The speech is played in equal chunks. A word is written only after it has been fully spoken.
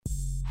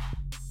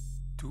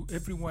To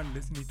everyone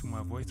listening to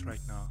my voice right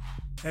now,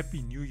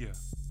 Happy New Year.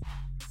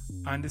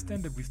 I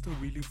understand that we're still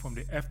reeling from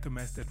the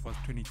aftermath that was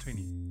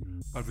 2020,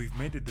 but we've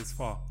made it this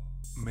far.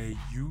 May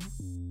you,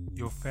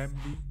 your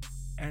family,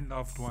 and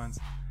loved ones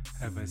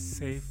have a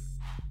safe,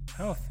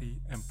 healthy,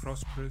 and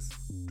prosperous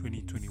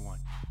 2021.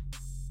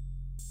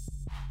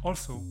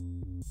 Also,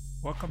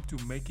 welcome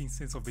to Making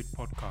Sense of It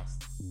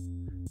podcast,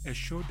 a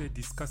show that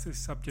discusses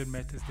subject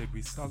matters that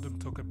we seldom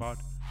talk about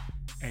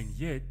and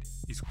yet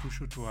is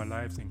crucial to our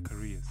lives and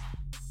careers.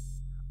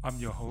 I'm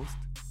your host,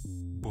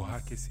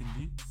 Bohake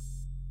Cindy,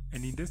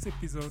 and in this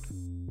episode,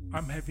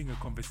 I'm having a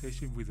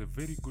conversation with a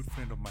very good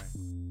friend of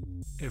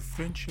mine, a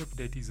friendship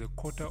that is a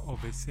quarter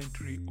of a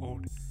century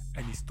old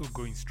and is still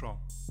going strong.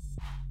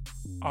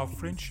 Our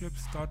friendship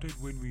started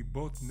when we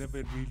both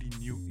never really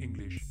knew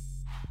English.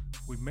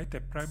 We met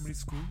at primary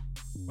school,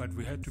 but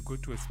we had to go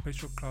to a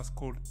special class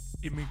called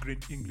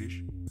Immigrant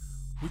English,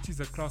 which is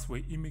a class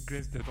where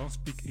immigrants that don't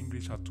speak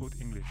English are taught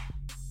English.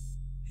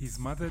 His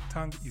mother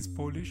tongue is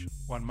Polish,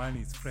 while mine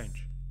is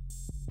French.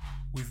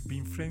 We've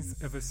been friends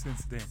ever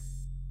since then.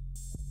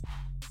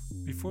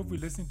 Before we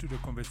listen to the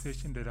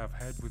conversation that I've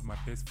had with my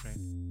best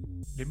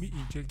friend, let me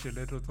inject a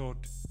little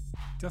thought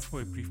just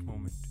for a brief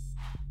moment.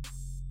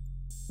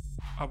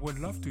 I would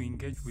love to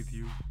engage with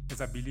you as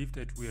I believe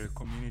that we are a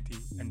community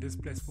and this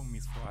platform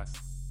is for us.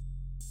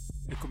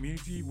 A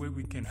community where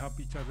we can help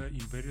each other in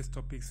various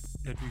topics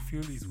that we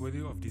feel is worthy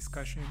of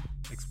discussion,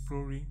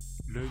 exploring,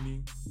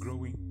 learning,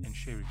 growing, and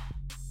sharing.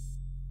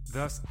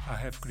 Thus, I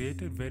have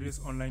created various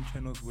online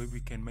channels where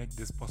we can make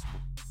this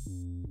possible.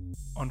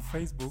 On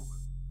Facebook,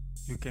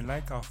 you can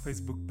like our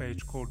Facebook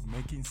page called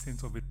Making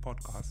Sense of It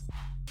Podcast.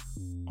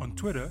 On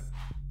Twitter,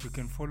 you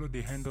can follow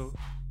the handle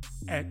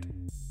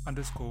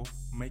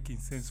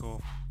 @_Making Sense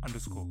of_.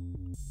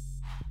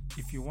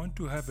 If you want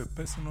to have a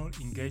personal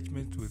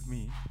engagement with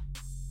me,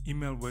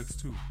 email works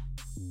too.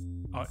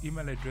 Our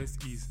email address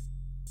is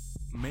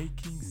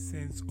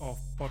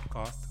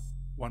makingsenseofpodcast,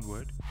 one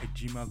word,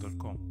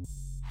 @gmail.com.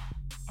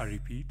 I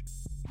repeat,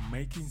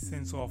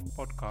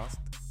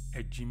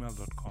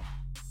 makingsenseofpodcast@gmail.com.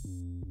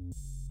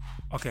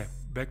 Okay,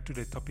 back to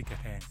the topic at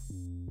hand.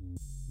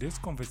 This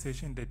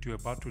conversation that you're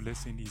about to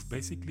listen is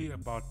basically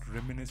about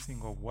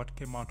reminiscing of what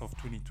came out of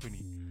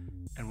 2020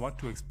 and what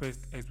to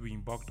expect as we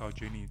embarked our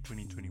journey in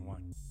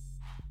 2021.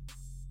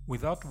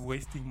 Without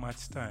wasting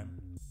much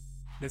time,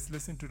 let's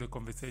listen to the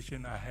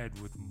conversation I had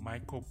with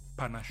Michael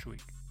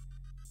Panashwik.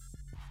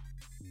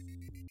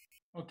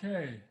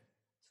 Okay,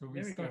 so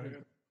we started.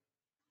 Go.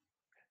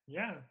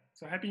 Yeah,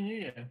 so Happy New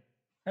Year.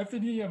 Happy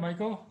New Year,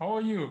 Michael. How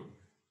are you?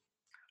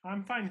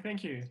 I'm fine,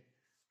 thank you.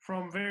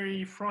 From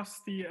very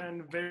frosty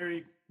and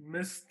very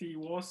misty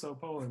Warsaw,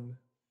 Poland.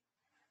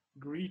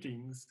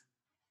 Greetings.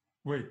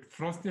 Wait,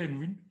 frosty and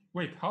wind?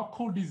 Wait, how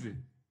cold is it?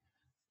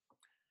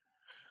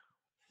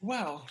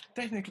 Well,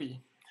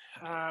 technically,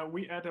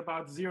 we at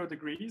about 0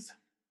 degrees.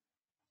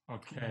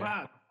 Okay.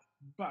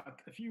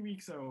 But a few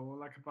weeks ago,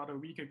 like about a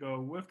week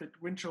ago, with the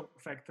wind chill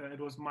factor, it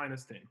was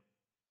 -10.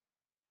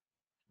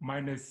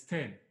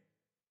 -10.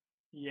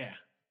 Yeah.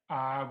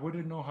 I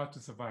wouldn't know how to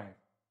survive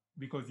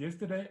because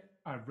yesterday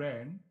I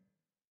ran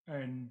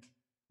and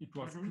it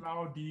was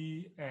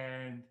cloudy,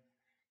 and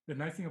the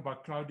nice thing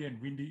about cloudy and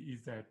windy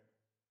is that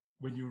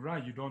when you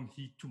run, you don't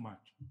heat too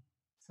much.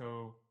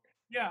 So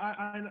yeah,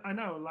 I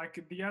know.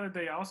 Like the other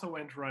day, I also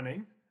went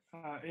running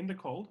in the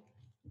cold.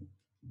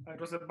 It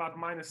was about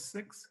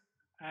 -6,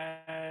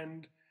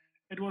 and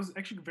it was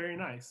actually very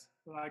nice.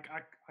 Like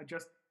I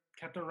just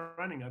kept on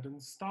running. I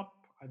didn't stop.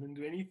 I didn't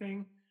do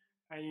anything,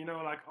 and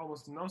like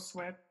almost no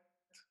sweat.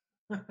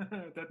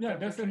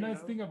 That's a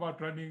nice thing about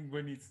running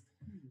when it's.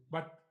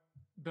 But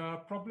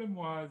the problem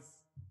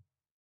was,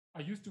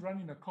 I used to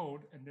run in a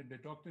cold, and then the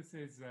doctor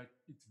says that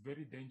it's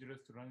very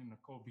dangerous to run in a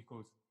cold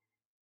because,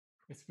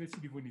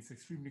 especially when it's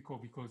extremely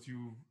cold, because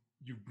you're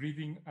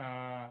breathing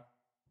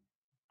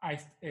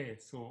iced air.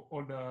 So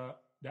all the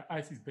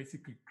ice is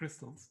basically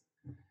crystals,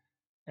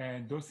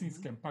 and those things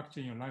can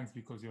puncture your lungs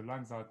because your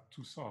lungs are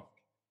too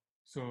soft.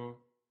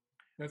 So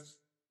that's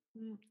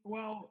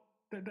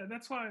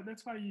that's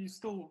why you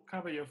still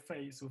cover your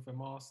face with a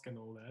mask and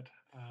all that.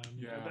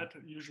 That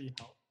usually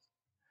helps.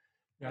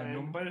 Yeah,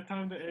 and by the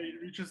time the air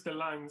reaches the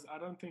lungs, I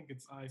don't think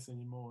it's ice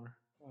anymore.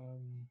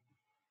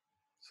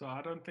 So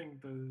I don't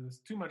think there's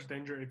too much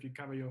danger if you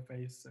cover your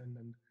face and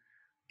then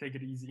take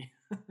it easy.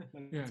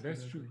 Yeah,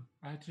 that's true.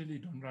 I actually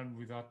don't run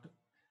without.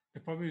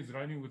 The problem is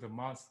running with a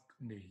mask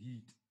in the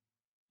heat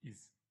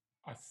is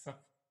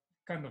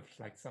kind of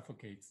like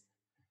suffocates.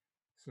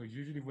 So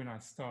usually when I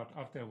start,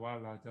 after a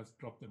while, I just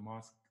drop the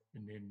mask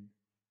and then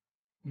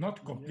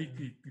not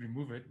completely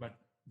remove it, but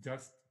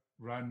just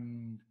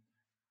run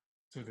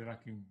so that I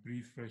can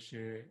breathe fresh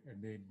air.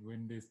 And then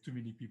when there's too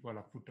many people,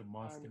 I put the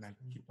mask and I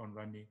keep on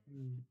running.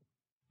 And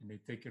they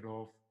take it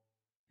off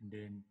and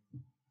then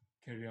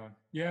carry on.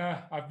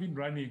 Yeah, I've been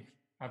running.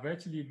 I've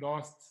actually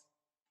lost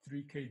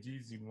 3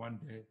 kgs in one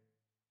day.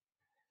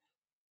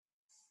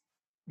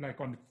 Like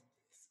on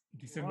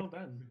December.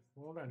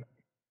 Well done.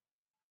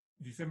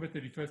 December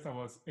 31st, I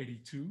was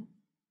 82.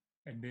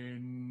 And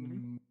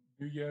then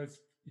New Year's,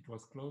 it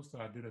was close, so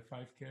I did a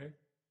 5K.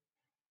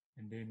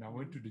 And then I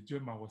went to the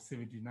gym, I was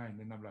 79.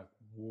 And I'm like,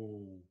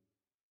 whoa,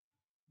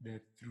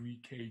 that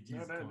 3 No,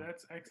 kgs gone.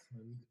 that's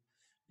excellent.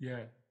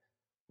 Yeah.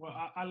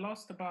 Well, I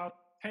lost about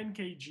 10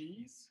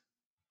 kgs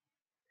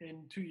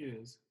in 2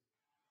 years.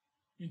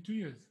 In 2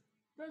 years.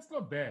 That's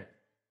not bad.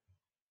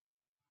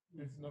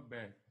 That's not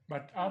bad.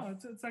 But No,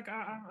 it's like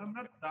I'm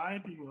not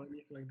dieting or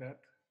anything like that.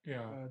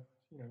 yeah. But,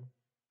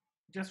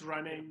 just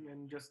running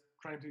and just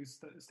trying to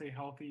stay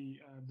healthy,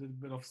 did a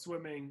bit of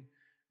swimming,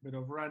 a bit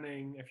of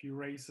running, a few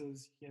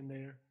races here and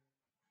there.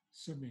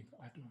 Swimming,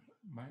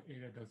 my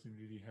area doesn't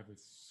really have a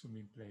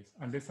swimming place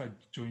unless I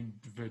joined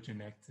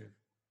Virgin Active.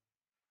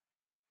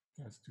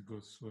 Just to go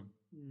swim.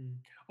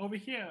 Over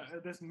here,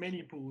 there's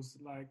many pools.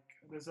 Like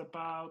there's I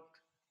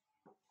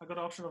got an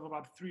option of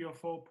about 3 or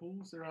 4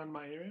 pools around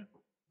my area.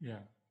 Yeah.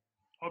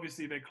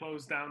 Obviously, they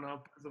closed down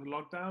now because of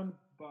lockdown.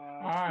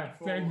 But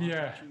same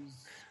here.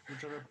 Choose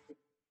whichever.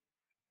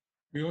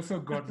 We also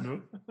got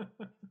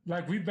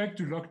like we back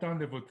to lockdown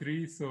level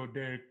 3, so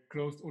they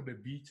closed all the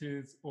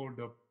beaches, all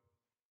the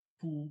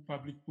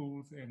public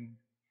pools, and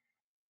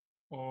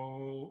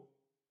all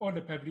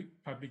the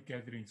public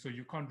gatherings. So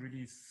you can't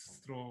really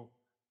throw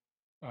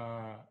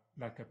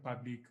like a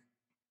public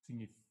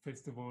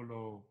festival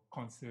or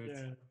concert.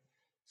 Yeah.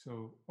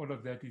 So all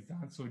of that is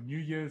done. So New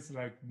Year's,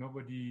 like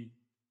nobody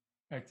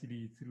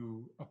actually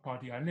threw a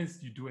party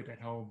unless you do it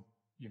at home,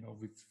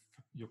 with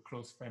your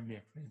close family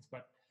and friends.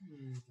 But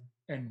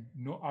and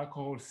no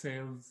alcohol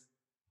sales,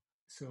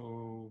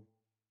 so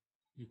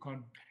you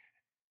can't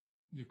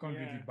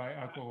really buy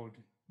alcohol.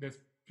 There's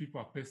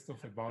people are pissed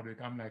off about it.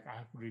 I'm like,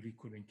 I really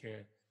couldn't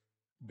care.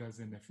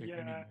 Doesn't affect me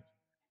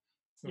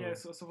much.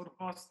 So for the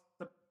past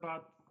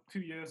about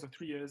 2 years or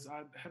 3 years,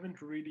 I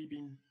haven't really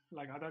been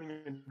like, I don't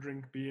even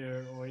drink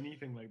beer or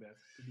anything like that,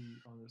 to be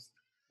honest.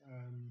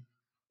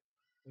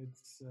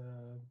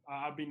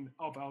 I've been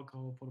off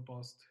alcohol for the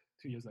past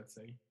 2 years, let's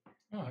say.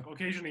 Like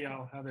occasionally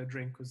I'll have a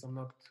drink because I'm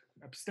not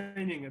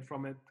abstaining it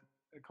from it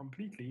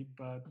completely,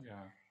 but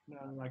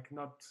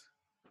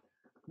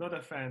not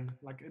a fan.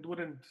 Like it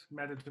wouldn't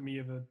matter to me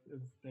if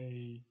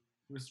they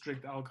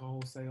restrict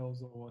alcohol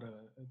sales or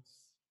whatever.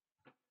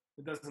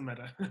 It doesn't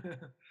matter.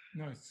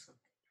 No, it's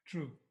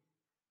true.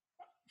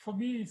 For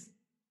me,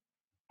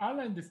 I'll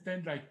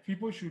understand, like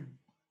people should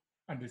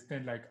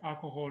understand, like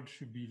alcohol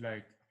should be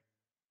like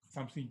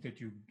something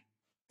that you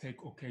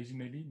take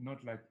occasionally,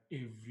 not like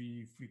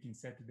every freaking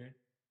Saturday.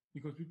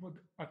 Because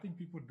I think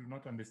people do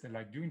not understand,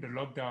 like during the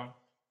lockdown,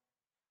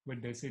 when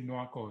they say no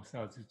alcohol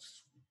sales,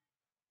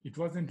 it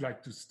wasn't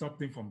like to stop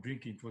them from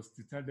drinking. It was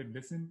to tell them,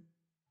 listen,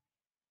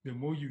 the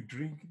more you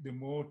drink, the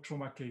more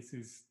trauma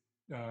cases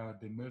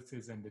the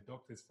nurses and the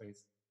doctors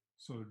face.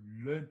 So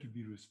learn to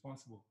be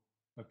responsible.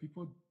 But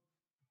people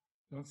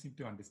don't seem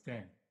to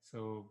understand.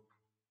 So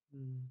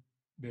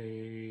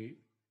they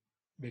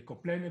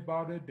complain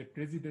about it. The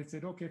president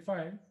said, okay,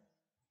 fine.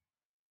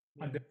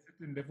 Under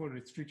certain level of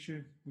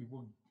restriction,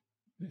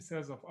 the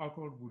sales of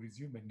alcohol will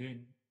resume, and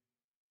then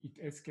it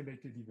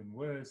escalated even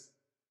worse.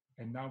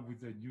 And now with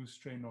the new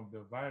strain of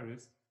the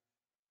virus,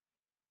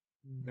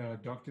 the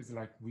doctors are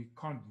like, we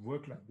can't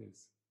work like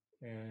this.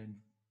 And,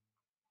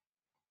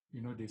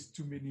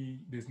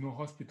 there's no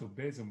hospital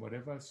beds and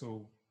whatever.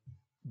 So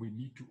we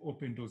need to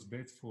open those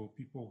beds for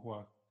people who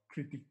are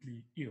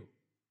critically ill.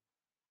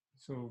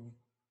 So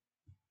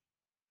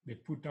they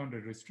put down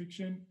the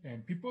restriction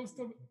and people are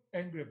still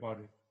angry about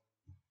it.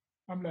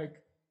 I'm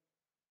like,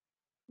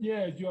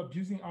 yeah, you're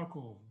abusing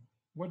alcohol.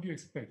 What do you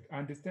expect? I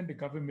understand the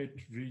government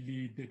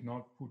really did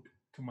not put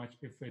too much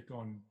effort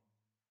on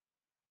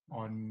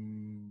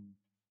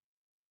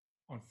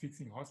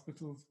fixing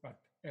hospitals, but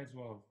as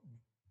well,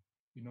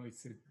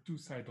 it's a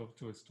two-sided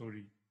to a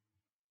story.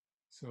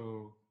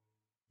 So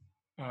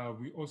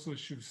we also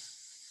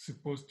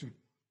supposed to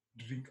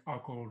drink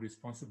alcohol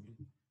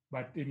responsibly.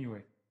 But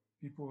anyway,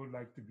 people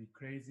like to be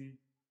crazy.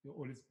 They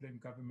always blame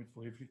government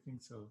for everything.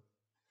 So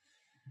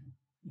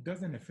it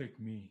doesn't affect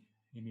me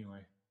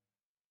anyway.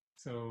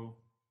 So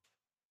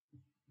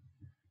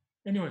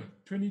anyway,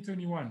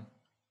 2021.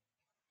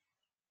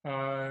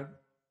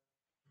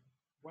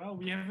 Well,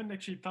 we haven't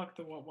actually talked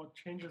about what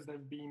changes there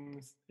have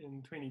been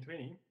in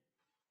 2020.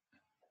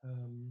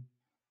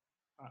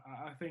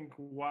 I think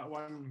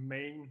one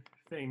main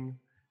thing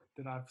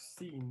that I've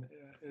seen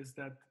is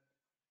that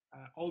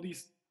all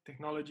these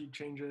technology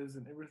changes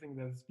and everything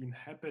that's been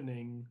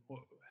happening or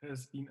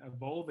has been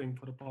evolving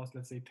for the past,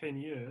 let's say, 10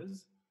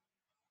 years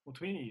or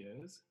 20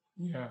 years,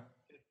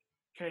 it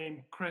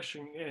came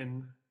crashing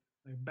in,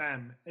 like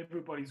bam,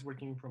 everybody's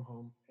working from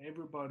home.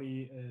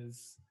 Everybody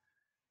is,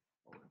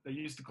 they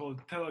used to call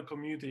it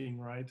telecommuting,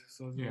 right?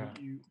 So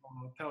you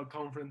are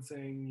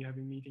teleconferencing, you're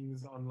having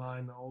meetings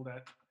online, all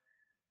that.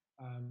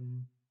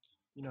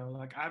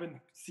 Like I haven't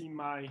seen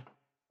my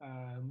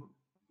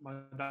my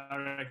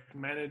direct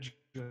manager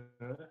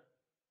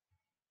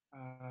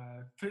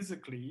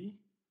physically.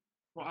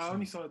 Well, I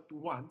only saw it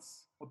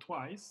once or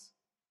twice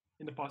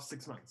in the past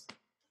 6 months.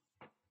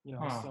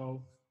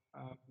 So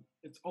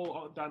it's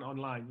all done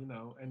online,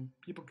 and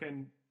people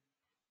can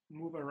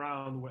move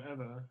around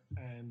wherever,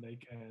 and they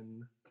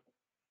can,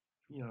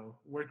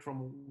 work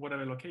from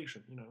whatever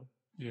location.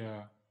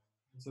 Yeah.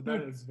 So No,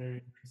 that is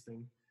very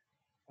interesting.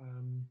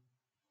 Um,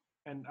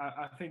 and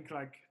I think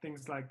like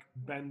things like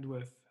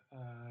bandwidth,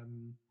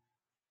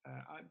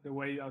 the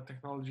way our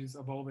technology is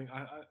evolving,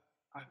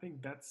 I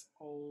think that's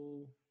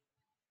all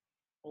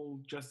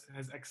just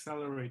has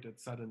accelerated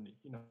suddenly.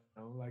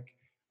 Like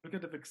look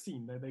at the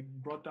vaccine. They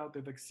brought out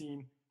the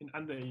vaccine in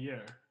under a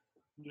year.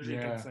 Usually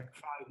it takes yeah. like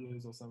 5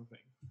 years or something.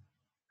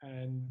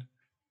 And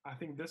I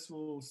think this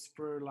will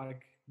spur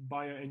like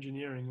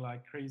bioengineering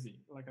like crazy.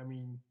 Like I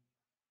mean,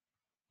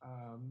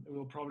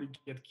 we'll probably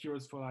get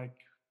cures for like,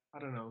 I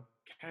don't know,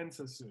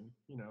 cancer soon.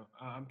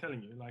 I'm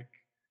telling you, like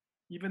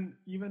even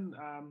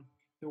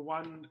the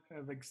one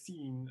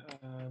vaccine.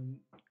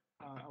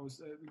 I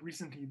was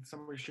recently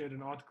somebody shared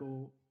an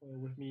article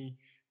with me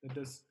that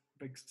this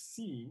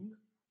vaccine,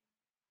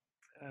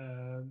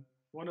 uh,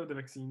 one of the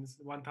vaccines,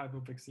 one type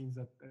of vaccines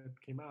that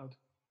came out,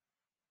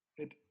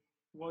 it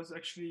was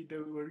actually they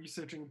were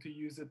researching to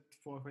use it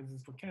for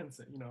instance, for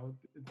cancer.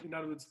 In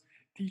other words,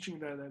 teaching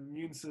the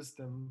immune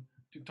system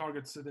to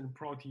target certain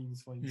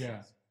proteins, for Yeah.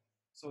 instance.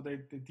 So they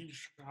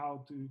teach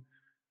how to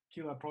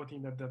kill a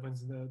protein that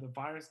the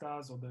virus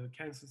does or the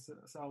cancer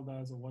cell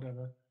does or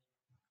whatever,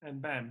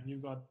 and bam, you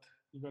got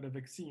a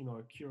vaccine or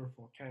a cure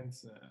for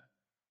cancer,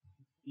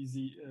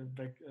 easy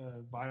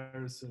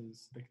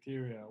viruses,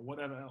 bacteria,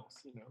 whatever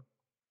else. So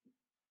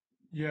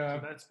Yeah.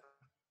 that's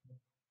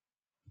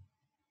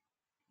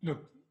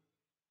Look,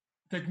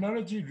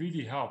 technology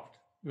really helped.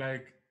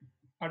 Like,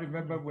 I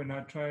remember mm, when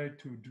I tried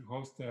to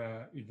host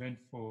an event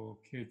for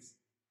kids.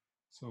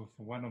 So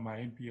for one of my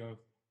NPOs,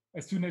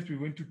 as soon as we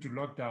went into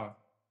lockdown,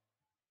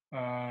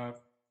 uh,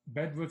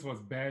 bandwidth was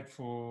bad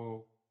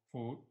for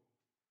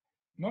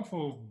not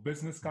for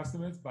business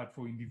customers, but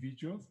for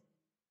individuals.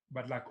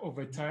 But like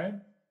over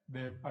time,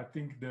 I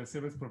think the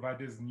service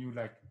providers knew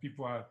like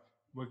people are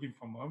working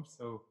from home,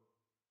 so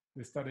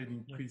they started yeah.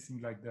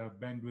 increasing like the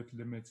bandwidth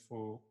limits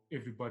for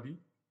everybody.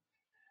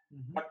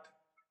 Hmm. But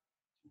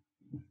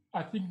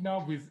I think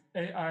now with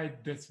AI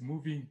that's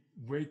moving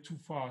way too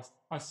fast,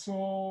 I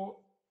saw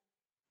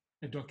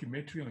a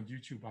documentary on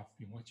YouTube. I've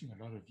been watching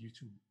a lot of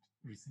YouTube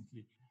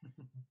recently,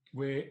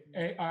 where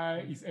AI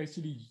is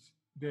actually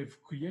they've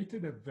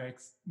created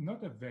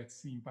not a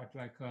vaccine, but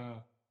like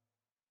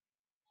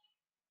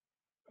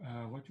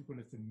what you call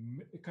it,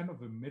 a kind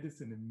of a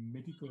medicine, a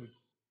medical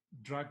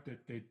drug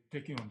that they're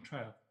taking on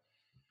trial.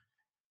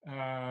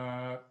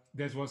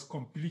 That was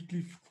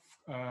completely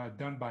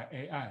done by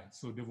AI,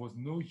 so there was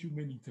no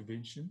human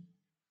intervention.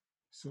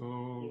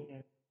 So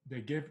Yeah.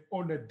 they gave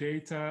all the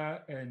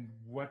data and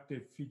what they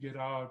figured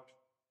out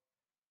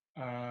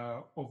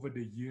over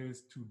the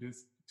years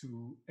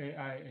to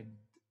AI, and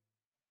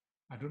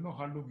I don't know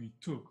how long it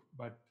took,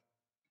 but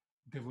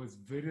there was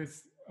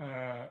various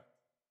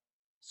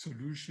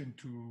solution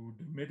to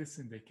the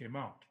medicine that came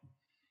out.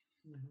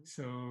 Hmm.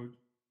 So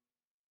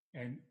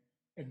and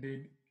and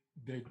then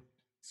they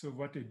so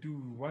what they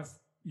do once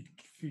it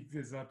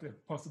figures out a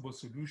possible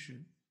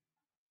solution,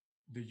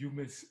 the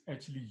humans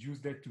actually use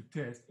that to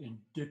test and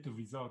get the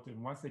result.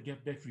 And once they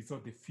get that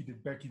result, they feed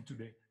it back into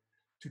the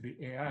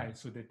AI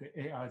so that the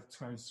AI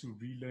tries to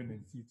relearn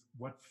and see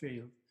what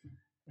failed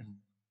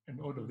and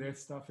all of Hmm. that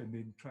stuff, and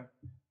then try.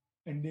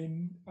 And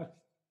then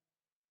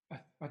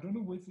I don't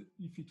know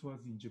if it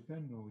was in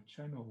Japan or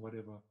China or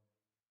whatever,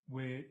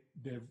 where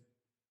the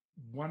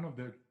one of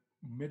the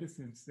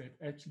medicines that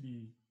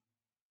actually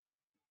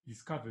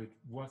discovered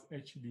was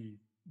actually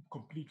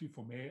completely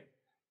from AI,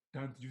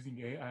 done using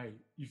AI.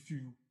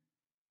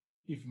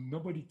 If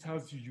nobody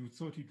tells you, you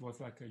thought it was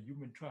like a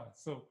human trial.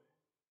 So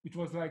it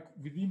was like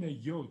within a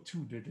year or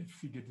two that they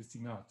figured this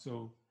thing out.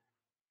 So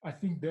I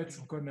think that's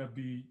Yeah. gonna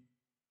be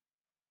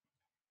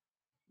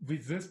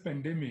with this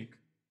pandemic,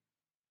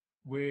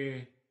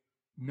 where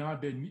now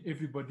that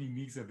everybody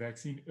needs a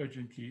vaccine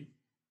urgently.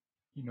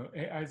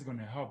 AI is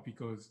gonna help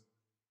because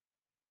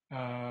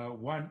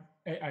one,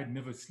 AI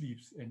never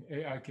sleeps, and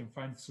AI can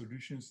find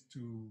solutions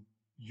to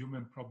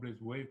human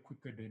problems way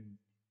quicker than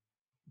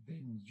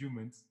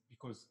humans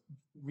because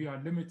we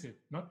are limited.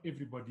 Not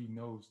everybody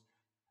knows.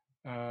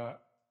 Uh,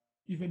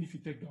 Even if you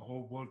take the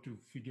whole world to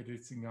figure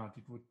this thing out,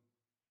 it would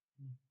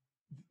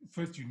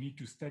first you need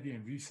to study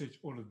and research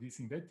all of these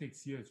things. That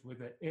takes years. Where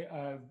the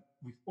AI,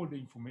 with all the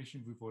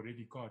information we've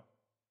already got,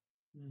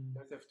 Mm.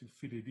 does have to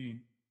fit it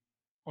in.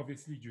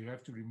 Obviously, you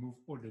have to remove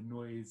all the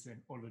noise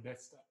and all of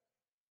that stuff.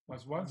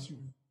 But once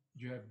Mm.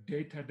 you have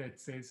data that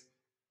says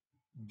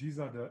these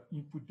are the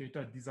input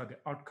data, these are the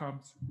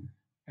outcomes,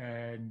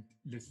 and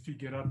let's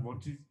figure out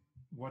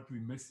what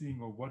we're missing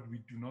or what we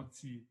do not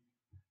see.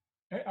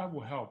 AI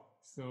will help.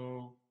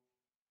 So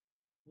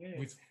Yeah.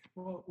 with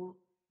Well,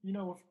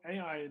 with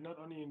AI, not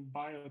only in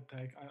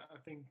biotech, I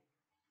think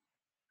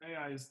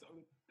AI is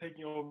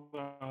taking over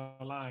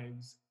our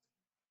lives.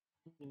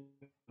 You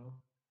know,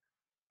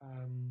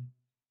 um,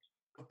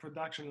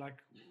 production, like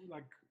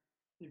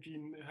if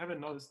you haven't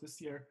noticed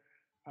this year,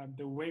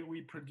 the way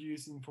we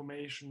produce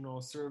information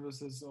or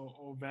services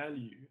or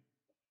value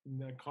in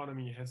the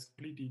economy has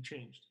completely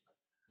changed.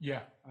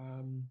 Yeah.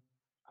 Um,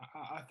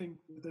 I think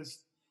there's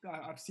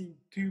I've seen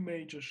two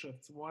major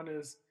shifts. One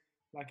is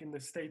like in the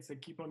States, they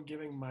keep on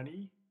giving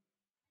money.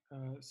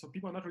 So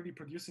people are not really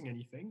producing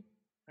anything,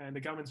 and the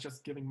government's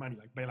just giving money,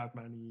 like bailout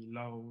money,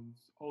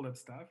 loans, all that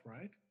stuff,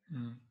 right?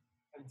 Mm.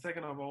 And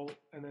second of all,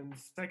 and then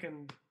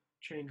second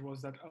change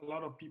was that a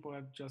lot of people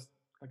have just,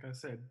 like I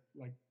said,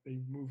 like they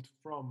moved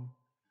from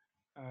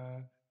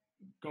uh,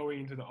 going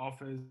into the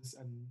office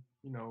and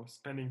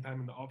spending time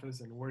in the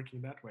office and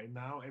working that way.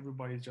 Now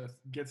everybody just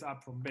gets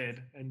up from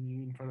bed and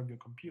you in front of your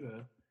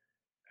computer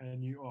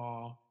and you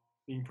are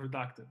being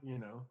productive.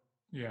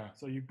 Yeah.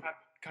 So you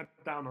cut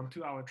down on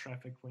 2 hour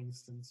traffic, for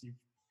instance.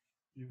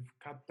 You've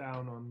cut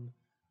down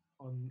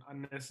on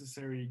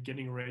unnecessary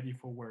getting ready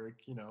for work.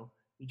 You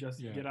just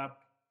Yeah. get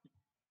up,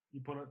 you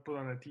put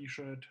on a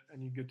t-shirt,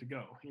 and you're good to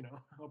go.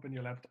 Open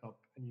your laptop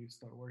and you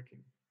start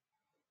working.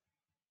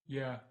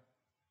 Yeah.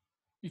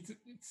 It's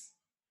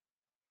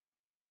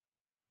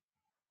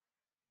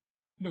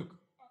look,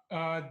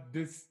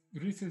 this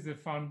research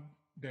have found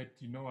that,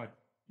 you know what,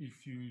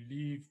 if you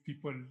leave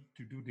people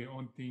to do their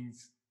own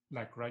things,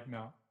 like right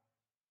now,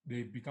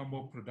 they become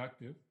more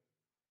productive.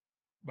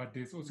 But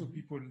there's also Mm-hmm.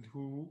 people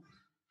who,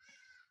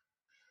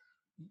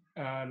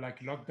 like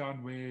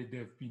lockdown, where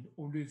they've been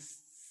always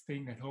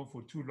staying at home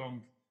for too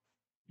long.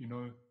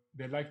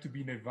 They like to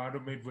be in an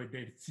environment where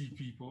they see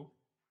people.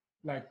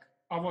 Like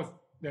I was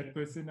Yeah. that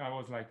person. I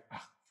was like,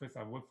 first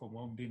I work from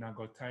home, then I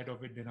got tired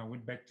of it, then I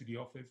went back to the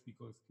office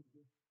because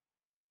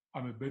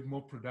I'm a bit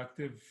more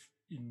productive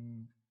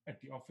in at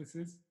the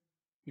offices.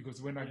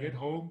 Because when I Yeah. get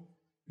home,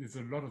 there's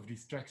a lot of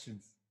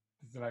distractions.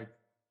 It's like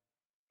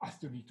I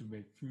still need to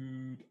make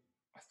food.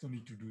 I still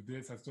need to do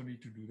this. I still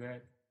need to do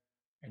that.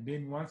 And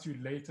then once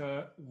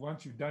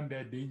you've done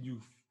that, then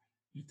you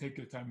take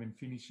your time and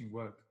finishing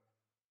work.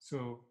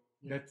 So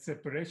Yeah. that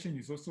separation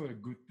is also a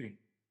good thing.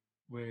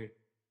 Where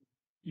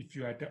if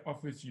you're at the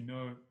office,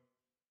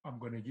 I'm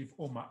gonna give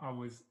all my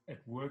hours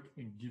at work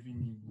and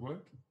giving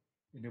work.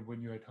 And then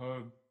when you're at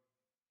home,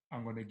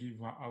 I'm gonna give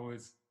my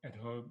hours at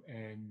home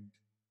and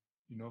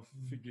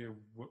figure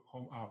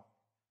home out.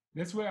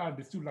 That's where I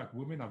understood like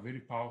women are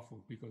very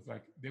powerful because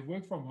like they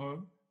work from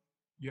home,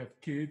 you have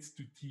kids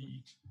to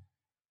teach,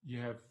 you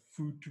have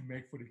food to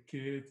make for the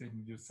kids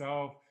and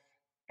yourself,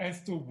 and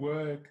still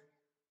work.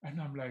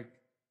 And I'm like,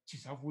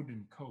 geez, I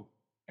wouldn't cope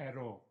at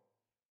all.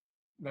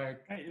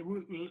 Like, Hey,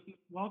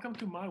 welcome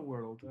to my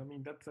world. I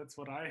mean, that's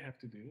what I have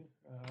to do.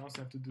 I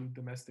also have to do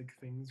domestic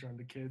things around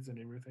the kids and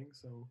everything.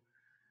 So,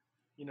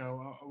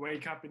 I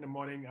wake up in the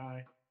morning,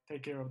 I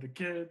take care of the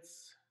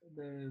kids,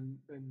 then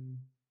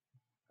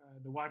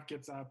the wife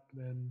gets up,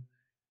 then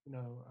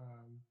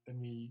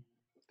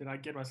I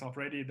get myself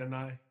ready, then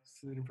I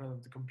sit in front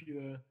of the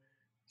computer,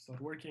 start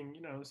working.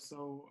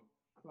 So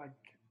like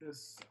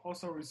there's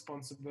also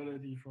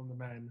responsibility from the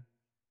man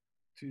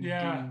to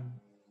yeah,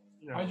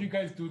 do, how you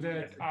guys do that?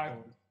 domestic I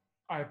chores.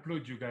 I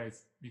applaud you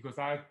guys because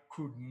I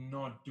could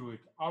not do it.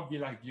 I'll be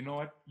like, you know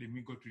what? Let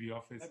me go to the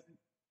office,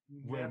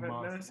 Never, wear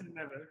mask. never say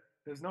never.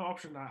 There's no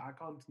option. I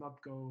can't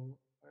not go.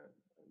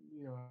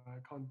 I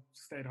can't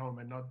stay at home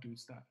and not do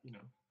stuff.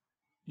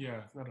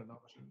 Yeah. It's not an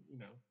option.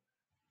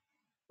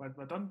 But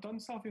don't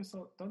sell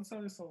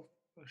yourself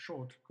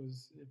short,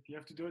 because if you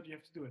have to do it, you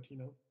have to do it.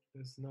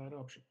 There's no other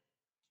option.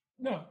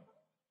 No,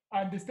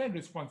 I understand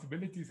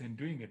responsibilities and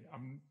doing it.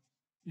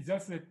 It's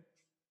just that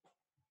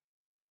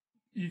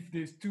if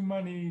there's too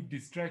many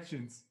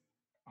distractions,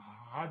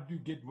 how do you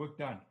get work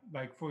done?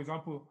 Like for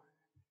example,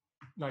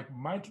 like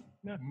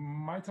Yeah.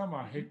 my time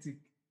are Mhm. hectic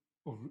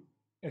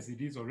as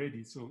it is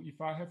already. So if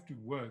I have to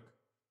work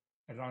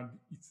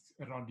it's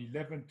around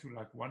 11 to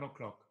like 1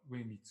 o'clock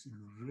when it's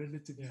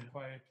relatively Yeah.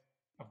 quiet.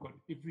 I've got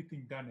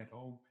everything done at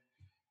home.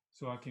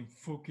 So I can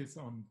focus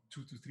on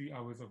 2 to 3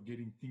 hours of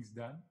getting things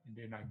done. And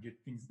then I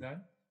get things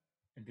done.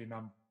 And then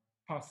I'm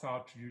pass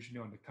out usually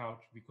on the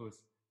couch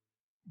because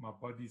my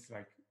body's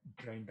like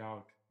drained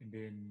out. And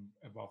then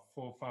about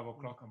 4 or 5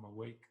 o'clock, I'm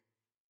awake.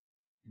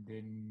 And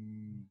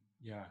then,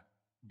 yeah,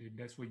 then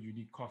that's when you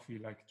need coffee,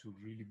 like to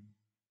really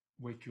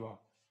wake you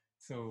up.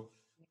 So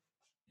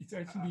it's Uh,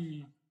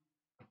 actually,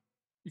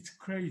 it's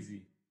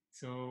crazy.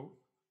 So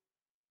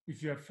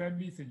if you have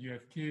families and you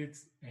have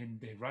kids and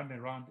they run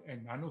around,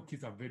 and I know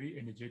kids are very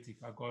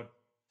energetic. I got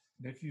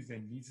nephews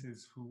and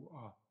nieces who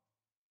are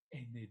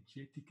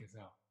energetic as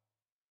hell.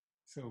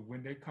 So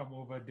when they come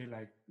over, they're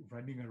like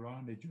running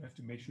around, and you have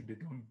to make sure they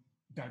don't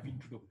dive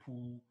into the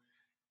pool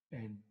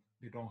and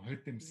they don't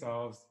hurt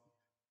themselves.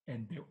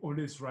 And they're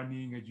always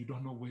running, and you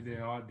don't know where they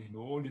are. They're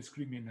always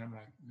screaming. I'm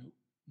like, nope,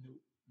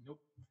 nope,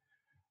 nope.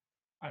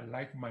 I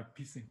like my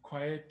peace and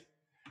quiet.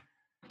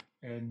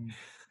 And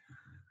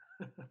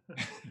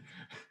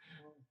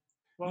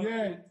well,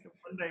 yeah,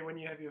 one day when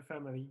you have your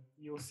family,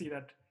 you'll see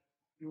that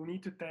you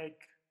need to take.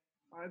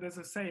 There's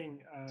a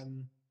saying,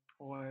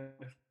 or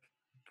a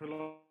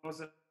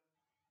philosophy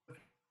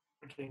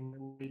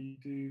where you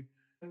do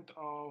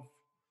of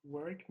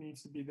work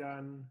needs to be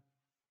done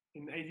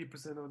in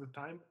 80% of the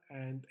time,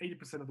 and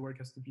 80% of the work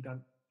has to be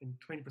done in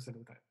 20% of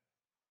the time.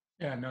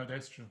 Yeah, no,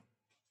 that's true.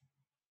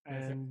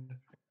 That's it.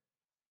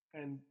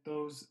 And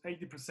those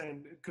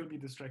 80%, it could be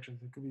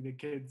distractions. It could be the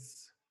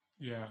kids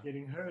Yeah,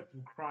 getting hurt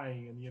and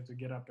crying, and you have to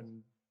get up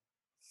and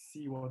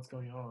see what's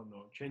going on,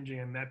 or changing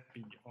a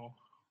nappy, or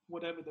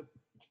whatever the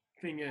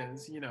thing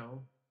is, you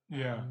know.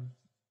 yeah, Um,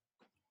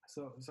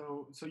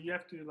 so you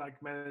have to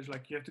like manage,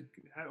 like you have to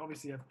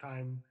obviously have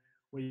time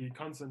where you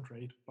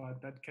concentrate,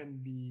 but that can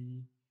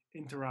be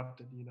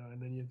interrupted, you know,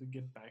 and then you have to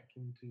get back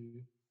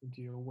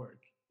into your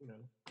work, you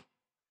know.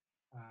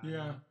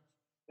 yeah,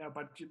 Yeah,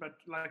 but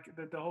like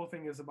the whole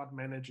thing is about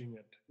managing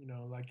it, you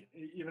know, like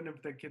even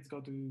if the kids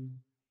go to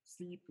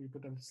sleep, you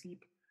put them to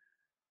sleep,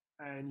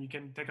 and you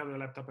can take out your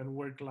laptop and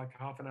work like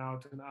half an hour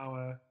to an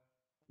hour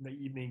in the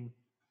evening.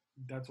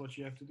 That's what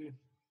you have to do.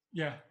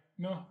 yeah.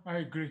 No, I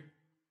agree.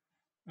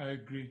 I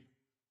agree.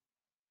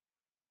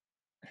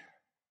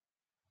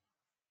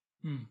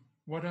 Hmm.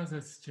 What else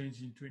has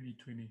changed in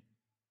 2020?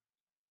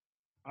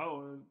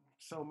 Oh,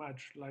 so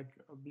much. Like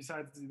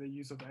besides the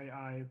use of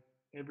AI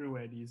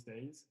everywhere these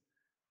days,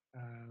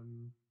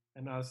 um,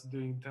 and us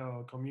doing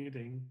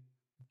telecommuting,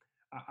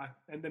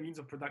 and the means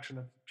of production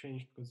have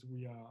changed because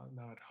we are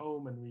now at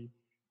home, and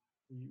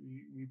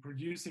we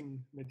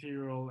producing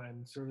material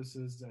and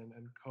services and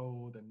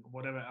code and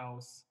whatever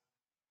else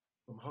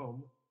from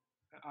home.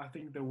 I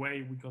think the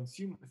way we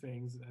consume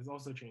things has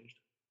also changed.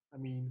 I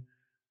mean,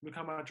 look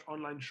how much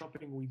online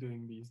shopping we're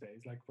doing these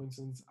days. Like, for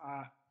instance,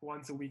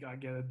 once a week I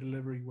get a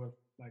delivery with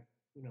like,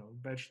 you know,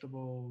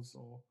 vegetables,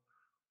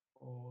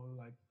 or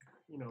like,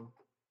 you know,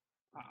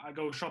 I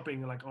go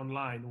shopping like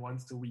online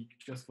once a week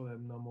just for the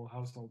normal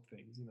household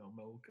things, you know,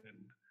 milk and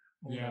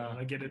all that, Yeah, and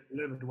I get it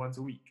delivered once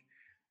a week,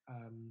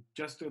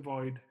 just to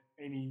avoid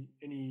any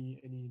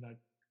like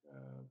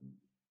um,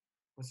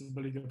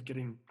 possibility of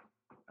getting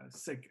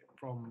sick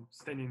from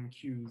standing in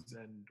queues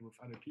and with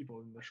other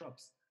people in the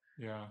shops.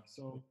 yeah,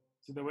 So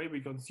the way we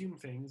consume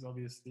things,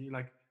 obviously,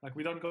 like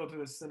we don't go to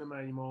the cinema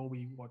anymore.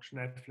 We watch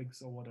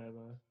Netflix or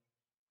whatever.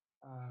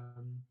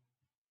 Um,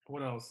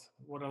 what else?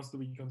 What else do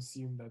we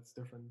consume that's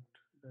different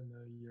than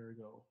a year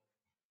ago?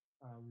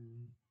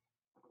 Um,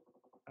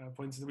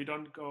 for instance, we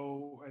don't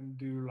go and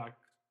do like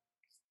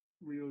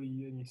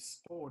really any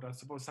sport. I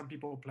suppose some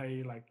people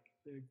play like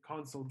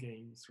console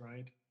games,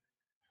 right?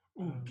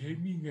 oh, Um,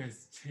 gaming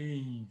has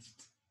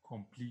changed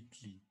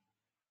completely.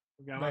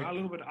 okay, I'm a Like,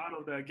 little bit out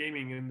of the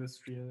gaming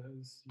industry,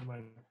 as you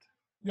might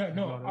yeah, have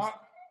no, noticed.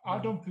 I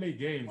don't play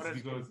games What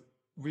has because changed?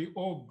 we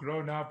all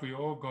grown up, we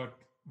all got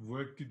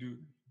work to do.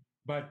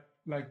 But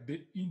like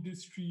the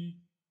industry,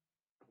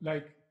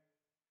 like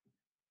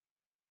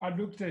I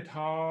looked at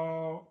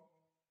how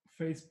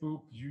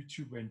Facebook,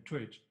 YouTube, and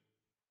Twitch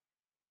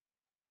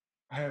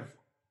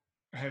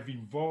have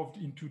evolved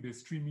into the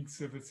streaming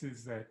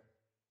services that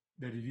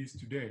it is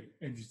today,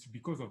 and it's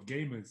because of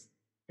gamers.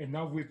 And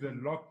now with the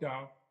Mm,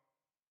 lockdown,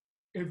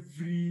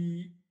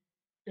 every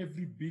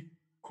every big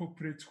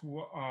corporates who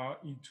are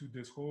into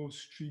this whole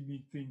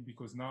streaming thing,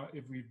 because now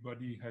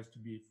everybody has to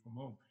be from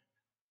home,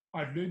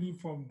 are learning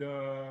from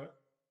the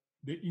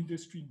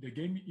industry, the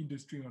gaming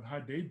industry, on how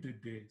they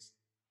did this.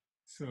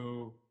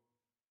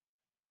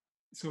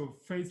 So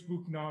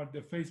Facebook now,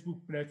 the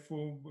Facebook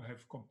platform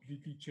have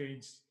completely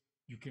changed.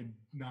 You can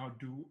now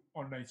do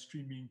online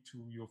streaming to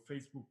your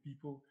Facebook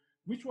people,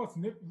 which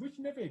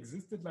never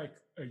existed like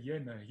a year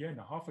and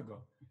a half ago.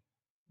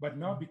 But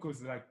now, mm,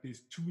 because like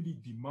there's too many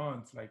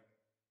demands, like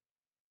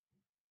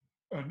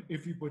on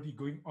everybody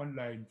going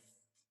online,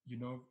 you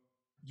know,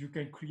 you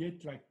can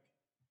create like,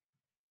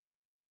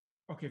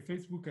 okay,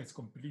 Facebook has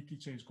completely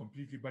changed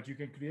completely, but you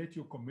can create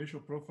your commercial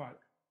profile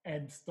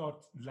and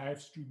start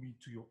live streaming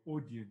to your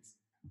audience.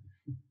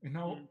 And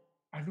now mm.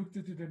 I looked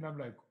at it and I'm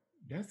like,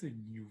 that's a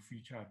new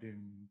feature I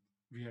didn't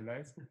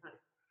realize.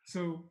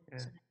 So,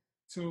 Yeah.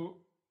 so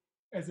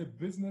as a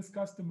business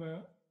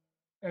customer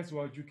as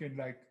well, you can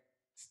like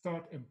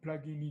start and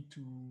plug in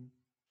into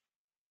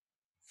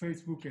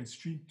Facebook and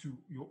stream to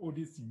your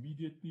audience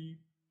immediately.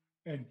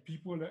 And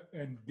people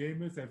and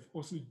gamers have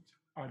also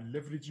are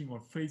leveraging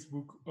on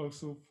Facebook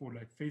also for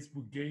like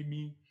Facebook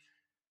gaming,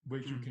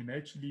 where you Mm. can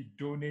actually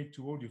donate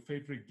to all your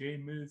favorite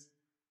gamers.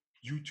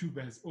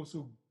 YouTube has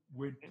also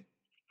went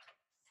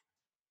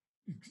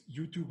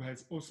YouTube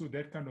has also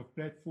that kind of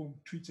platform.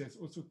 Twitch has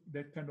also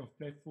that kind of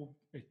platform.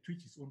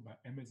 Twitch is owned by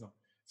Amazon.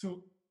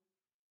 So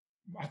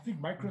I think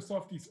Mm.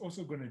 Microsoft is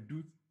also going to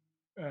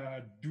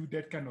do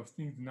that kind of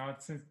things now,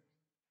 since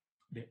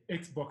the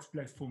Xbox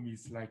platform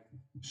is like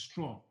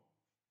strong,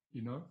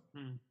 you know.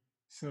 Mm.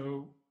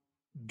 So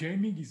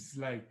gaming is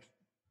like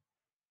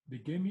the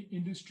gaming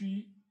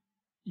industry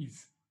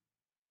is,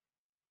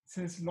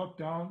 since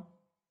lockdown,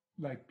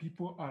 like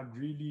people are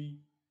really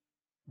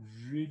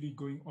really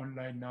going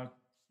online now,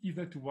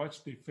 either to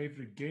watch their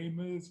favorite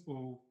gamers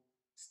or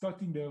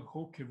starting their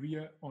whole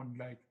career on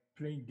like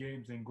playing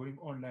games and going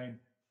online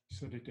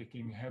so that they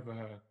can have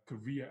a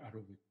career out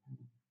of it.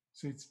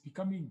 So it's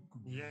becoming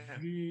Yeah.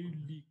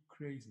 really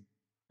crazy.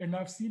 And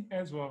I've seen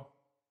as well,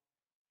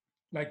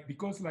 like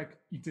because like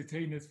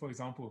entertainers, for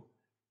example,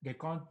 they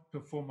can't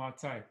perform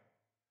outside.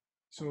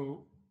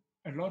 So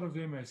a lot of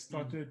them have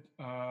started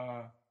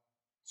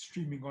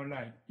streaming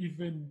online.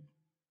 Even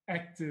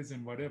actors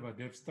and whatever,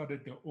 they've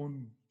started their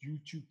own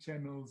YouTube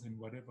channels and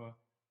whatever.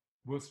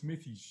 Will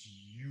Smith is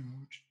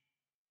huge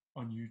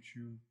on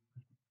YouTube.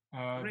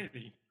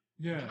 Really?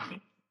 Yeah.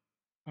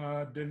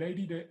 The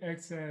lady that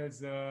acts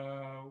as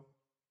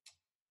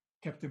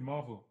Captain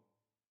Marvel,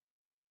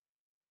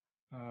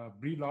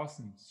 Brie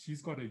Larson,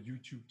 she's got a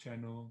YouTube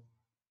channel.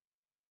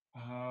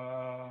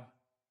 A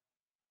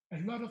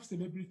lot of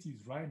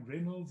celebrities. Ryan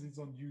Reynolds is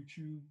on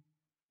YouTube.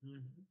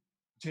 Mm-hmm.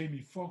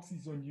 Jamie Foxx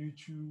is on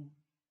YouTube.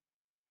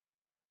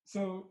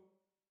 So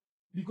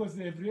because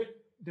they've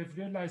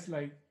realized,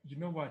 like, you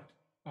know what,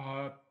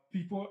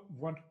 people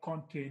want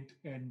content,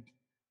 and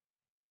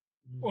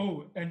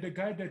and the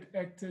guy that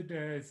acted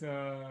as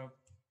man,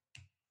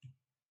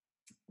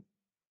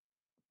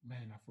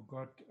 I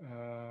forgot,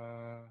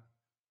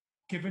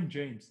 Kevin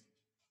James.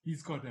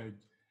 He's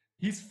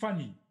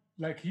funny.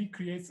 Like, he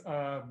creates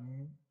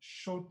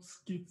short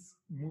skits,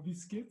 movie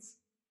skits.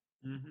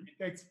 Mm-hmm. He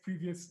takes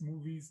previous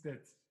movies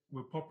that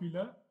were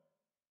popular,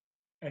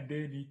 and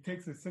then he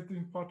takes a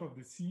certain part of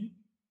the scene,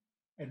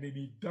 and then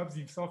he dubs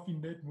himself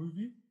in that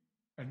movie,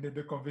 and then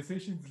the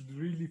conversation is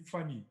really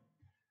funny.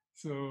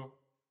 So,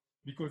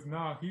 because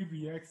now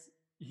he acts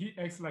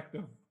like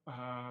the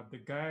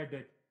guy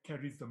that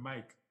carries the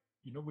mic.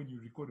 You know, when you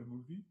record a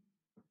movie,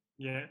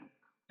 Yeah.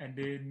 and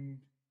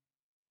then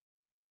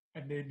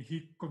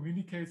he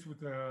communicates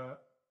with a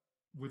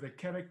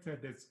character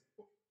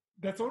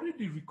that's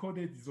already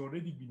recorded, it's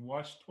already been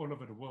watched all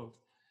over the world.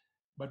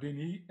 But then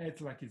he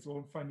adds like his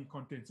own funny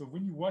content. So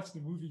when you watch the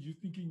movie, you're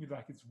thinking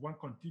like it's one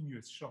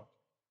continuous shot.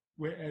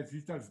 Whereas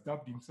he has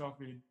dubbed himself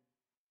in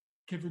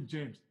Kevin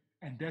James.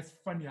 And that's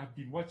funny. I've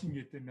been watching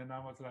it, and then I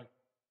was like,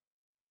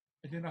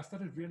 and then I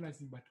started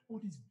realizing that all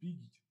these big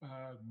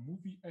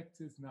movie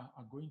actors now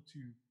are going to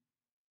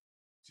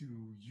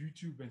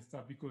YouTube and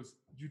stuff, because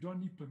you don't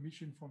need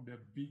permission from the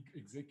big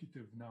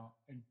executive now,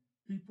 and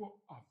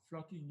people are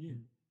flocking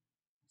in.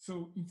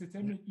 So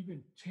entertainment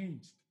even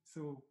changed.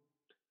 So,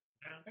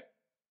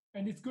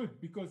 and it's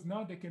good because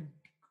now they can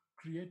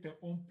create their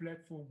own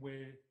platform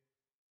where,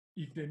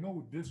 if they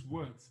know this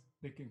works,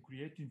 they can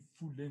create a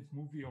full-length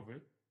movie of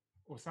it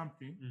or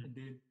something, and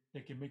then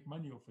they can make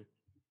money of it.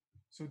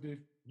 So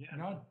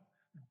now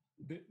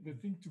the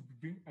thing to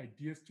bring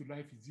ideas to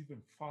life is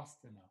even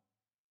faster now.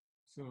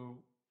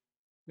 So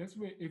that's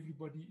where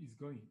everybody is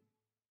going.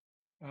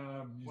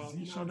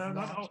 Musicians well,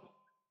 now.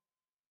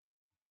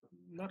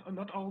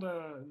 not all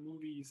the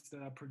movies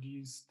that are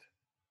produced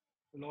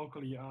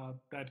locally are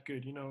that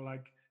good. You know,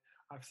 like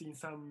I've seen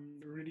some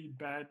really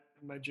bad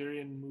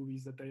Nigerian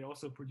movies that they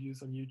also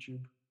produce on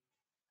YouTube.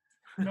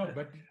 No,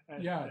 but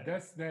yeah,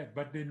 that's that.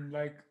 But then,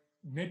 like,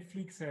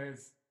 Netflix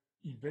has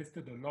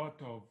invested a lot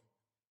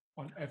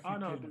on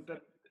African.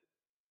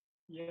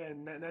 Yeah,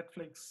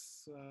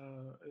 Netflix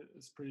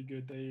is pretty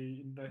good.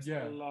 They invest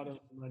a lot of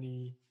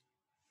money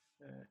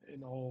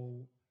in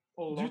all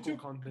local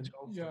content.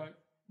 Also. Yeah,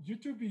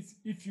 YouTube is,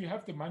 if you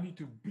have the money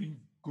to bring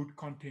good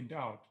content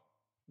out,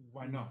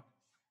 why not?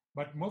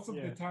 But most of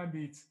the time,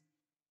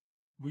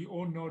 we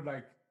all know,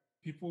 like,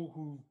 people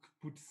who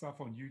put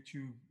stuff on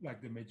YouTube,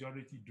 like the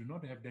majority, do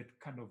not have that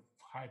kind of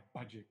high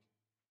budget.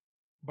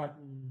 But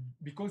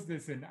because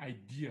there's an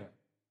idea,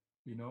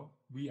 you know,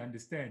 we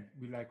understand.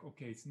 We're like,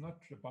 okay, it's not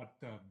about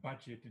the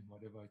budget and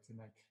whatever. It's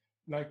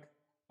like,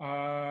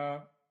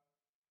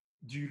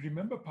 do you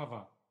remember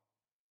Pava?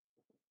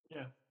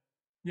 Yeah.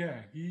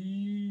 Yeah,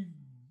 he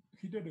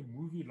did a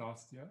movie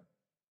last year,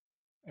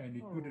 and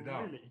he put it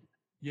out. Really?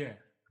 Yeah.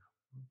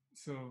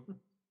 So.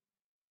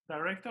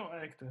 Director or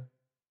actor?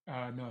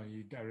 No,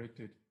 he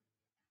directed.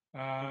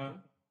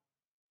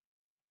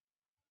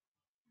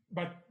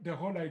 But the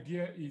whole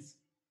idea is,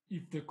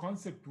 if the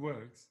concept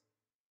works,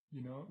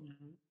 you know,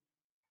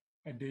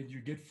 and then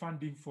you get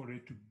funding for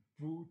it to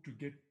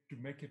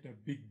make it a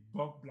big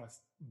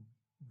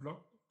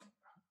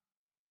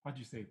how do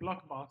you say?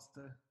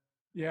 Blockbuster.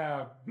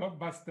 Yeah,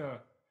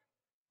 blockbuster.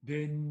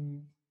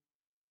 Then,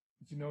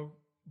 you know,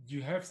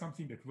 you have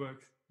something that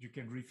works. You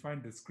can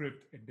refine the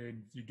script, and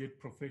then you get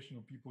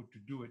professional people to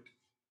do it,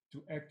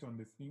 to act on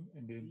the thing,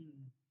 and then,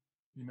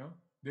 you know,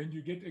 then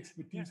you get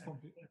expertise from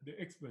the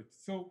experts.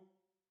 So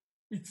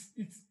it's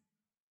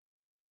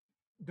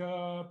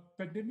the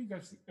pandemic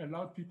has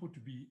allowed people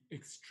to be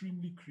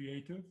extremely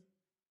creative,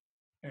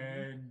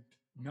 and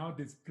now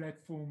there's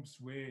platforms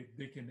where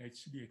they can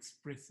actually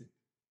express it,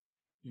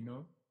 you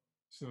know.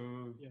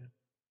 So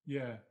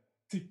yeah,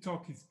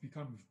 TikTok has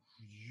become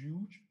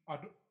huge. I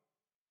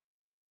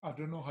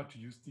don't know how to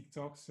use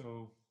TikTok,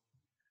 so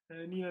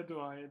neither do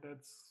I.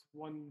 That's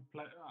one.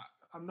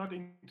 I'm not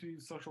into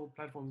social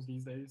platforms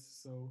these days,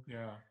 so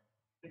yeah,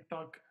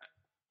 TikTok.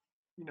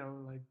 You know,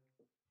 like,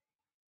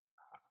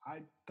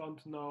 I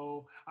don't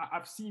know.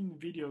 I've seen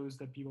videos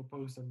that people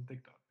post on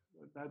TikTok.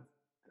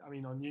 I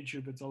mean, on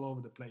YouTube, it's all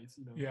over the place.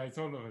 You know. Yeah, it's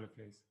all over the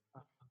place.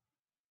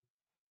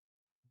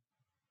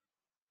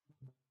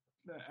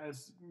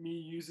 As me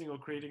using or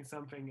creating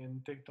something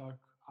in TikTok,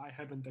 I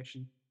haven't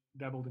actually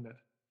dabbled in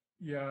it.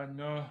 Yeah,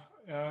 no,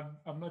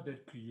 I'm not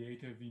that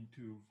creative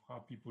into how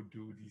people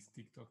do these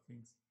TikTok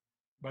things.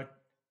 But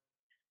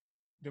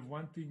the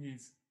one thing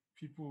is,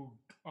 people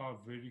are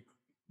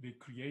they're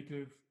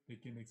creative, they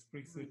can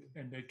express it, Mm.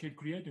 and they can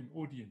create an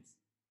audience.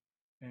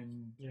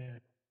 And Yeah.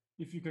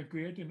 if you can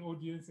create an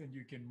audience and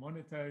you can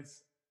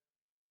monetize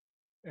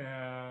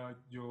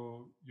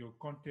your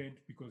content,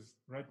 because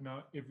right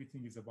now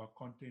everything is about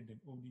content and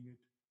owning it,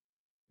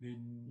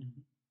 then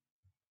Mhm.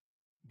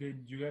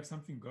 then you have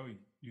something going.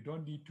 You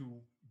don't need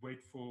to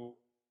wait for,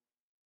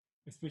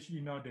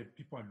 especially now that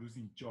people are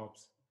losing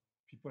jobs,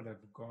 people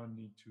have gone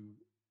into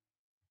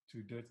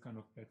to that kind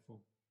of platform.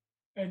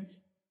 And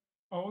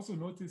I also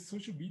noticed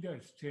social media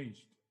has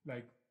changed.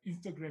 Like,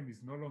 Instagram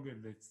is no longer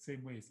the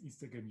same way as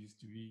Instagram used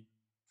to be.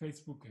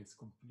 Facebook has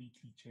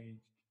completely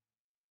changed.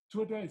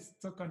 Twitter is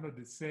still kind of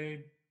the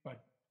same,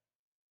 but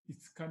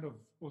it's kind of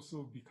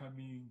also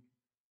becoming,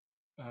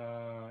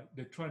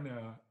 they're trying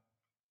to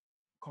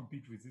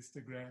compete with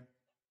Instagram.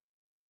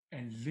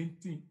 And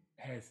LinkedIn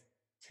has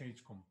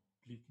changed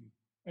completely.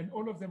 And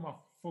all of them are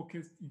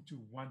focused into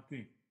one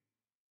thing.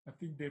 I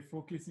think they're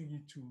focusing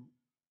into,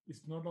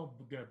 it's no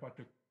longer about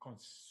the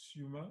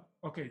consumer.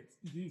 Okay,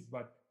 it is,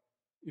 but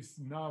it's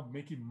now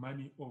making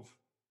money off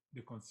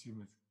the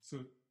consumers. So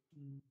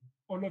Mm.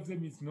 all of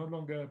them is no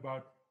longer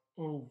about,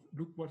 oh,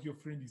 look what your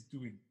friend is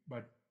doing,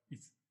 but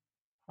it's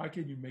how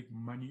can you make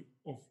money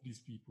off these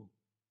people?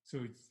 So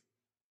it's,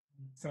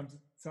 some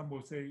some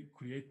will say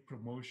create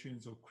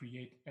promotions or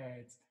create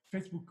ads.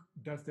 Facebook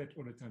does that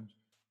all the time.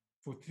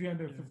 For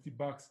Yeah.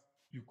 $350,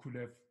 you could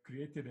have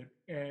created an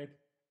ad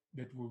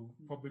that will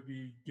Mm.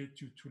 probably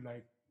get you to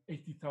like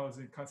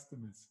 80,000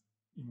 customers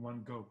in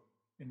one go.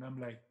 And I'm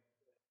like,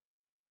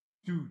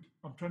 dude,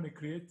 I'm trying to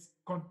create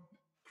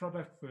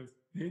product first,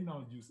 then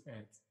I'll use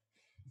ads.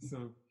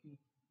 So Mm.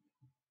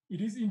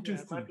 it is Yeah,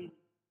 it might interesting. be.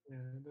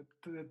 Yeah,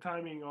 the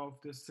timing of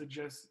this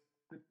suggests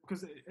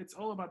because it's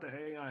all about the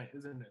AI,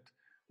 isn't it?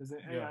 There's an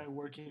Yeah, AI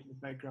working in the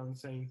background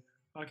saying,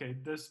 okay,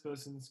 this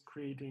person's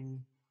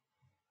creating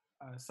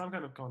some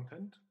kind of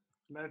content.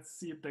 Let's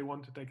see if they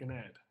want to take an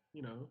ad.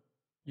 You know,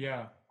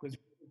 yeah,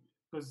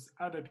 because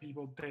other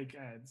people take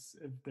ads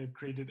if they've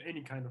created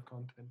any kind of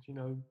content. You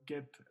know,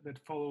 get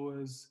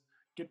followers,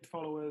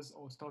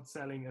 or start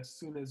selling as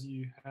soon as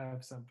you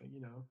have something.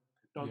 You know,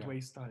 don't yeah,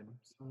 waste time.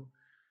 So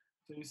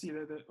you see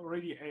that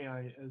already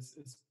AI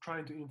is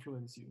trying to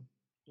influence you.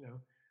 You know,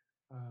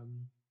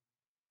 um,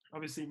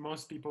 obviously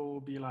most people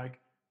will be like,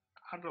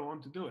 I don't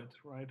want to do it,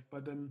 right?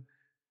 But then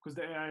because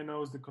the AI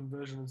knows the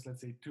conversions,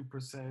 let's say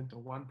 2%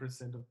 or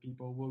 1% of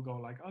people will go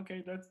like,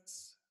 okay,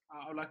 that's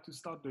I would like to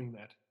start doing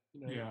that.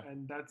 You know, yeah,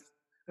 and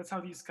that's how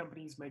these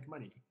companies make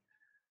money.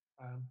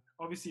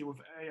 Obviously, with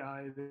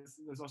AI,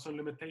 there's also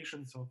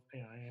limitations of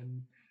AI,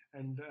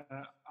 and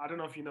I don't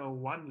know if you know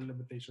one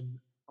limitation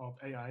of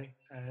AI.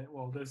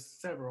 Well, there's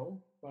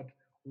several, but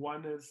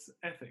one is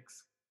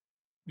ethics,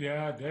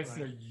 yeah. That's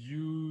a right?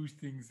 huge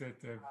thing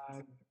that,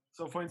 Um,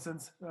 so, for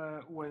instance,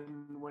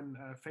 when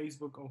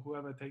Facebook or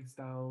whoever takes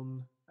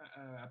down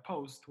a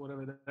post,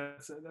 whatever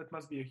that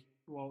must be a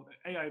well,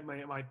 AI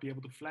might be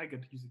able to flag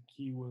it using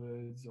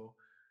keywords or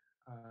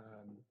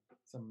um,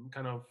 some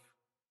kind of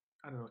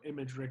I don't know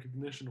image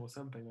recognition or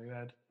something like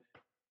that.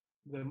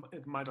 Then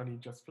it might only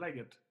just flag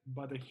it,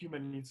 but a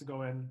human needs to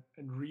go in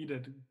and read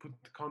it, put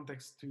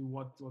context to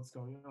what's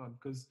going on,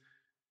 because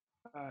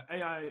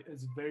AI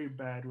is very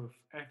bad with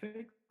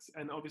ethics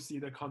and obviously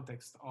the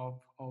context of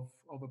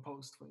a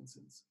post, for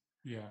instance,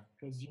 yeah,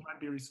 because you might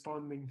be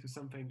responding to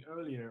something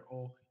earlier,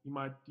 or you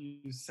might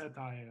use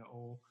satire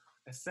or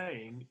a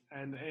saying,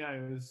 and AI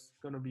is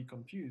going to be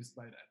confused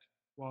by that.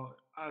 While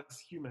as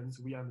humans,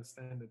 we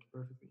understand it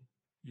perfectly.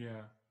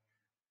 yeah.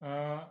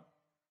 Uh,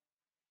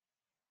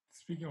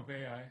 Speaking of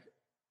AI,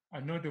 I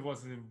know there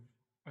was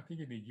I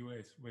think in the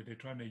US, where they're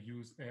trying to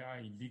use AI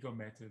in legal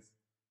matters.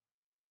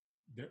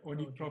 The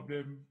only Okay.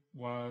 problem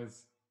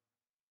was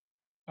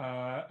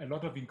a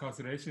lot of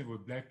incarceration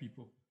with black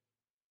people.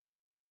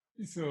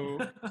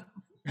 So,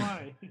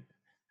 Why?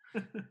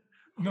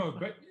 no,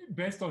 but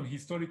based on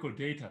historical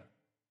data.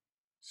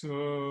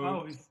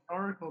 So, Oh,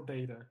 historical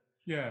data.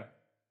 yeah.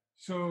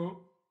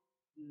 So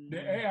the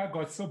Mm, AI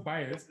got so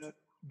biased uh,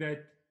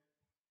 that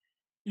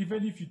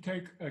even if you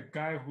take a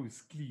guy who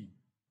is clean,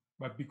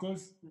 but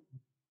because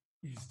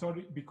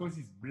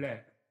he's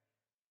black,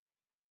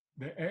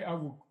 the AI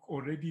will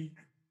already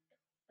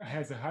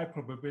has a high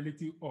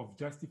probability of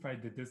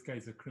justifying that this guy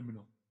is a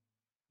criminal.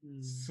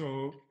 mm.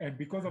 So, and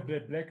because of the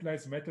Black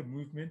Lives Matter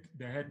movement,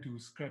 they had to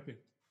scrap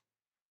it.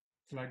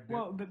 It's like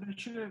that. Well,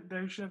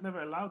 they should have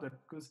never allowed it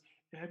because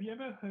have you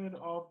ever heard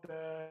of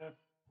the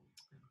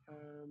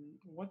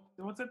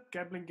what's that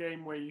gambling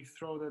game where you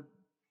throw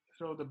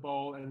the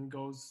ball and it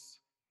goes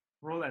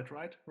roulette,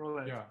 right?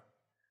 Roulette. Yeah,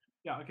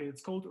 Yeah, okay.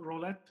 It's called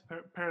roulette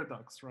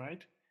paradox,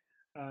 right?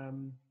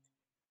 Um,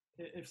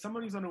 if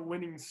somebody's on a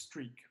winning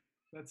streak,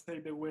 let's say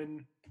they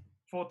win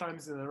 4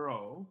 times in a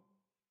row,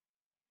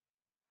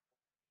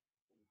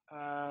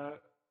 uh,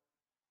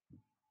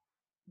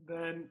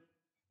 then,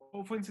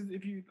 or for instance,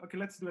 if you okay,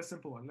 let's do a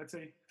simple one. Let's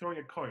say throwing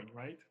a coin,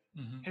 right?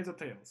 heads or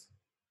tails.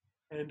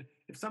 And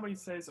if somebody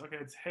says, okay,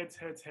 it's heads,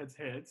 heads, heads,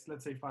 heads,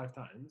 let's say 5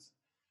 times,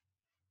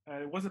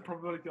 what's the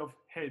probability of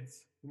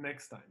heads the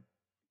next time?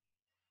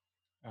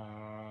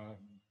 Uh,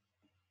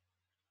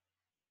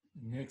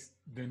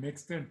 the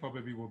next turn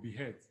probably will be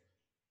heads.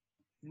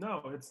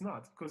 No, it's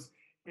not, because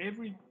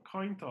every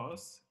coin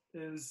toss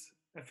is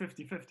a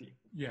 50-50.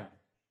 Yeah.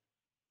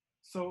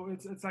 So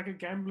it's like a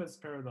gambler's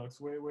paradox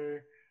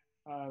where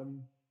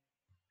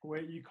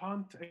you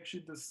can't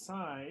actually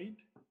decide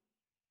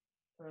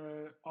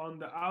on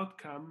the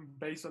outcome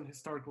based on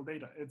historical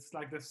data. It's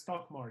like the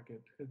stock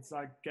market. It's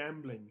like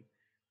gambling,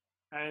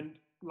 and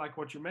like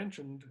what you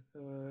mentioned,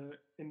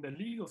 in the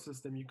legal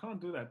system, you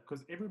can't do that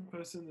because every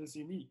person is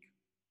unique.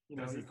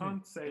 You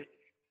can't say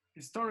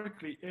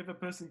historically if a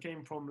person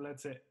came from,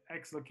 let's say,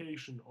 X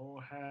location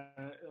or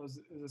is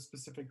a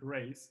specific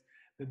race,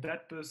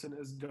 that person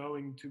is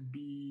going to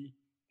be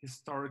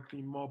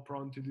historically more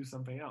prone to do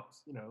something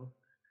else.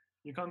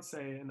 You can't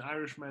say an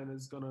Irishman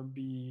is gonna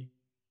be,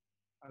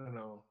 I don't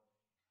know,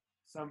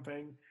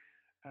 something.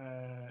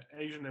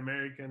 Asian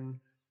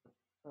American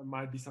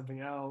might be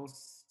something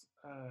else.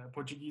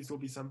 Portuguese will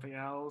be something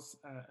else.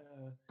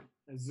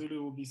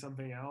 Zulu will be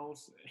something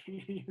else.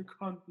 you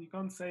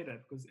can't say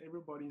that because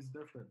everybody is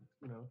different.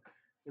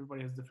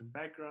 Everybody has different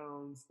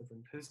backgrounds,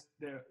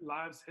 their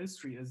lives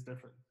history is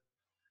different.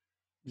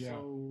 Yeah.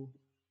 So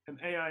an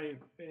AI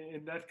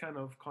in that kind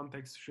of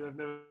context should have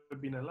never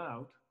been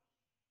allowed,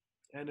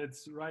 and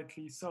it's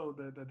rightly so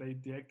that they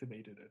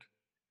deactivated it.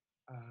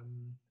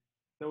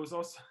 There was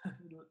also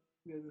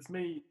there's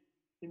many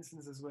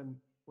instances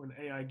when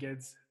AI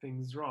gets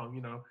things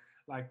wrong.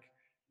 Like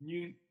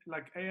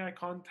AI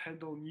can't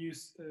handle new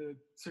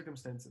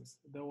circumstances.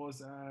 There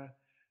was a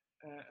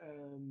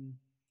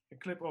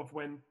clip of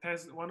when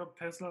one of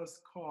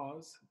Tesla's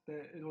cars,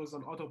 it was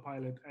on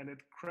autopilot and it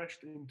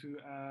crashed into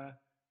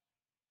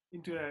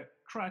a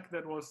truck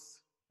that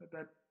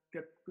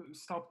get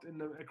stopped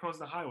across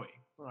the highway,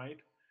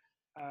 right?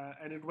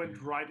 And it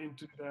went right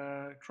into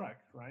the truck,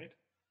 right?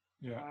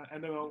 Yeah.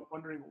 And they were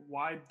wondering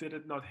why did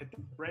it not hit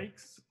the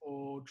brakes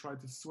or try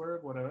to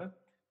swerve, whatever.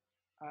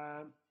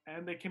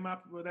 And they came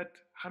up with that.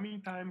 How many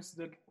times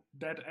did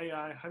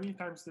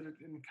it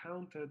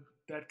encounter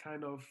that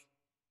kind of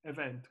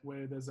event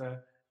where there's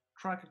a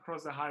truck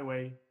across the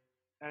highway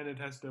and it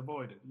has to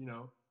avoid it?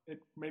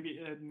 It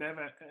had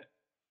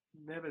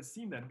never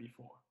seen that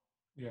before.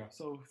 Yeah.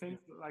 So things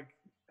like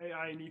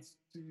AI needs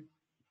to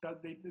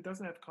it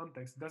doesn't have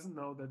context. It doesn't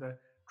know that a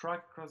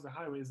truck across the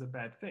highway is a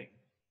bad thing.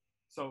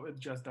 So it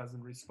just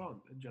doesn't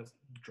respond. It just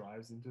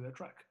drives into the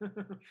truck.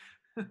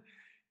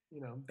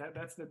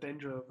 That's the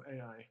danger of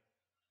AI.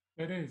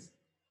 It is.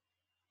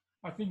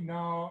 I think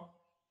now,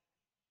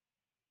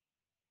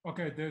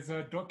 okay, there's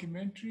a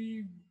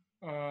documentary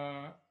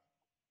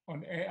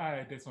on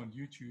AI that's on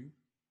YouTube.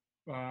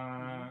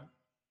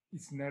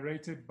 It's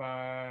narrated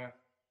by,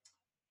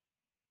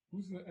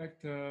 who's the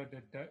actor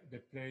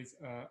that plays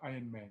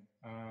Iron Man?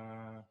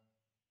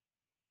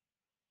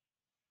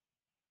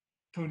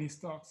 Tony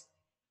Stark.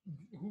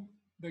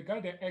 The guy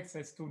that acts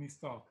as Tony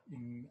Stark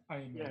in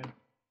Iron Man.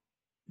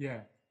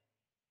 Yeah.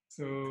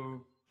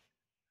 So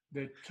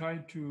they're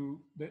trying to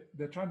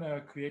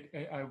create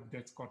AI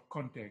that's got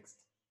context.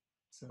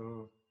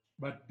 So,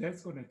 but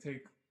that's going to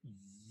take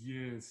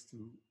years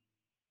to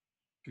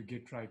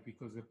get right,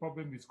 because the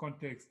problem with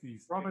context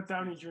is Robert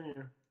Downey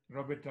Jr.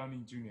 Robert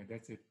Downey Jr.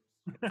 That's it.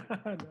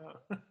 No.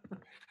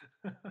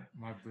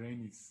 My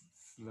brain is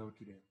slow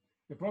today.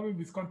 The problem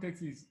with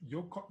context is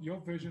your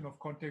version of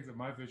context and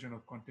my version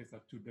of context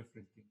are two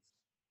different things.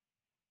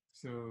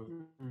 So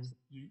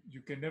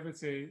you can never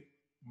say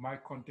my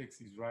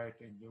context is right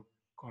and your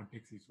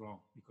context is wrong,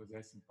 because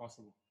that's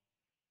impossible.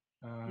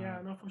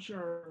 Yeah, no, for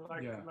sure.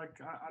 I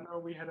know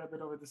we had a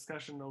bit of a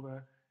discussion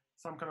over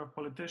some kind of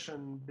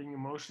politician being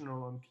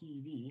emotional on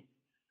TV,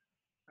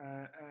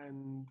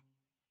 and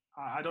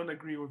I don't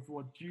agree with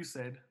what you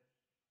said,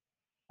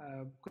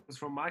 because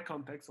from my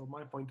context or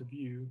my point of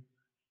view,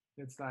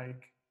 it's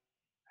like,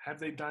 have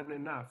they done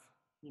enough?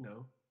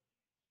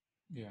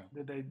 Yeah.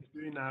 Did they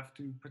do enough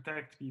to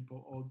protect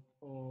people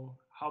or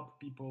help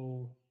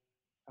people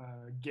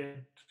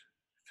get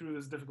through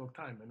this difficult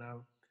time? And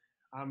now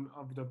I'm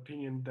of the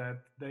opinion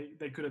that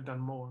they could have done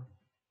more.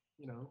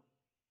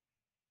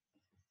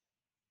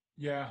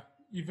 Yeah,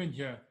 even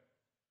here,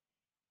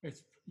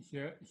 it's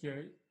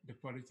here the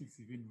politics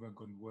even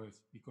gone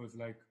worse, because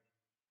like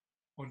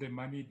all the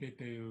money that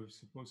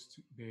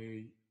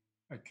they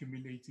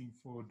accumulating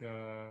for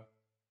the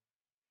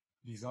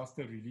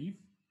disaster relief,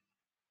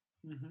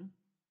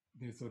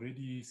 there's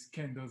already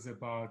scandals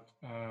about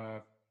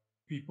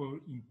people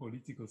in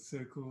political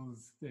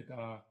circles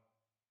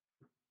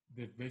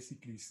that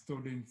basically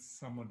stolen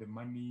some of the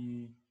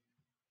money,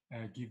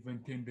 given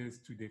tenders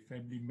to their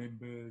family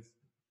members,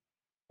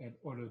 and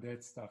all of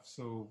that stuff.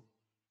 So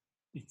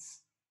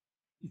it's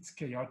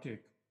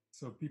chaotic.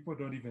 So people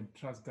don't even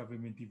trust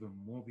government even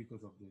more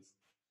because of this.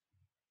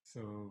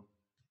 So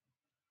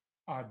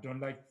I don't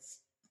like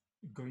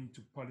going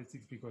to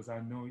politics, because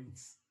I know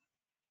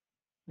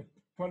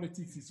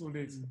politics is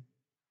always,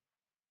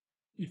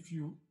 if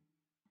you,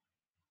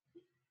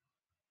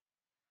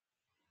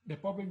 the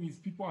problem is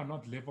people are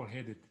not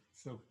level-headed.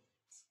 So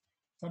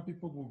some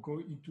people will go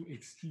into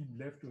extreme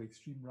left or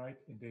extreme right,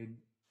 and then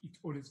it's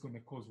always going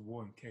to cause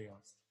war and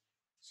chaos.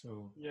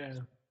 So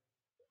Yeah.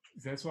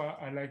 that's why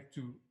I like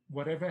to,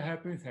 whatever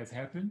happens has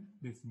happened.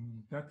 There's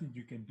nothing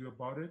you can do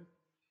about it.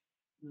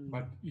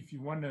 But if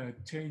you want to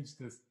change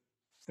the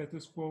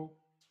status quo,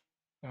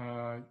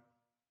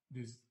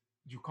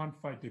 you can't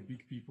fight the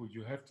big people.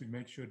 You have to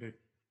make sure that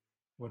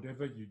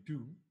whatever you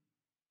do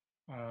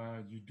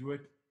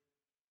it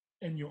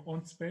in your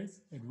own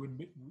space, and when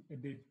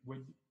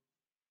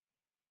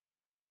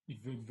it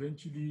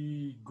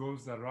eventually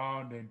goes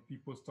around and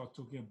people start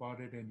talking about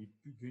it, and it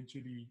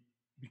eventually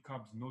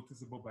becomes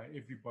noticeable by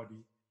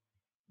everybody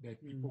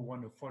that people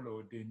want to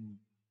follow, then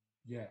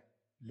yeah,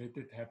 let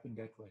it happen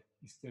that way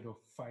instead of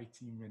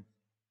fighting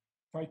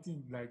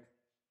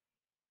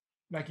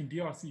like in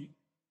DRC.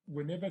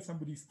 Whenever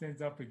somebody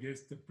stands up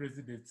against the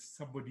president,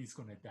 somebody's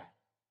gonna die.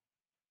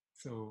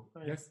 So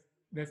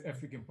that's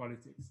African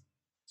politics.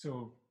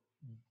 So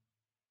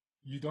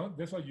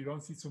that's why you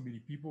don't see so many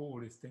people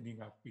always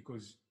standing up,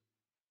 because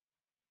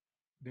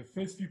the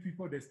first few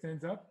people that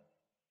stands up,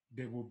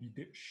 they will be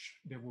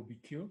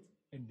killed,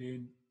 and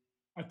then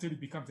until it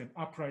becomes an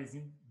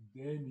uprising,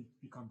 then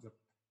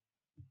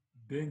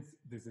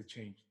there's a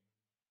change.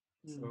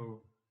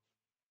 So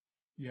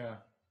yeah,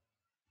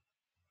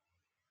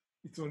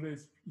 it's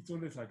always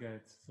like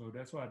that. So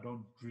that's why I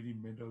don't really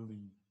meddle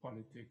in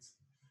politics.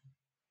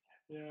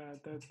 Yeah,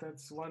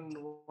 that's one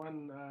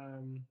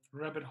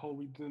rabbit hole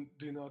we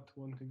do not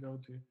want to go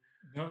to.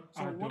 No,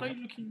 so what are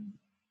you looking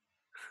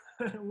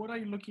what are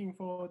you looking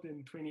forward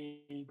in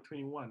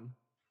 2021?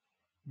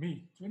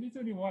 Me,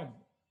 2021,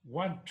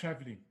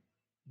 traveling.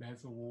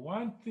 That's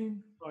one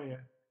thing. Oh yeah,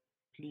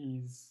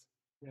 please.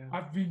 Yeah,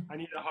 I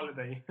need a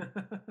holiday.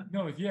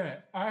 No, yeah,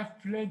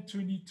 I've planned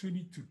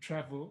 2020 to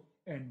travel,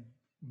 and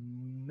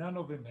none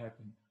of them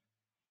happened.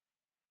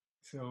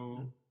 So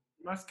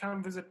you must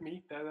come visit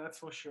me. That's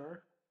for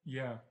sure.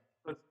 Yeah.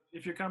 But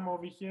if you come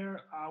over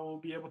here, I will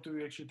be able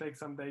to actually take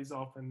some days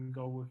off and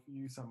go with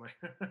you somewhere.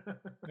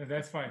 No,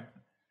 that's fine.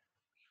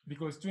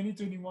 Because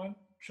 2021,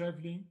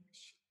 traveling,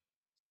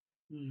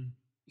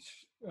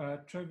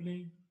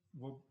 traveling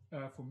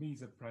for me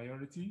is a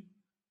priority.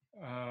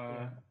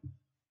 I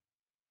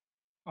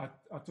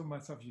told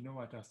myself, you know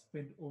what, I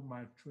spent all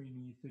my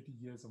 20, 30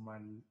 years of my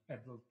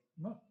adult,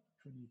 not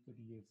 20,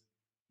 30 years.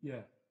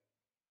 Yeah.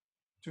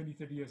 20,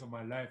 30 years of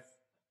my life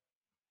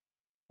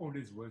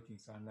always working.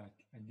 So I'm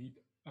like,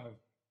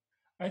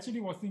 I actually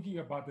was thinking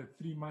about the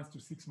 3 months to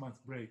 6 months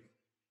break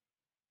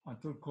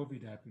until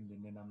COVID happened.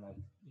 And then I'm like,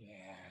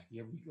 yeah,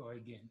 here we go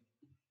again.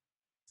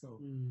 So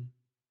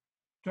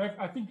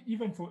I think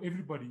even for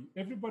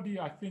everybody,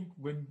 I think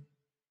when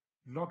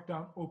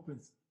lockdown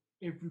opens,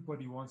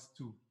 everybody wants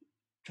to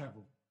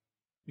travel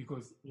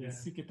because they're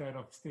sick and tired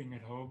of staying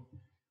at home.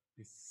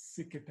 They're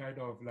sick and tired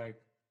of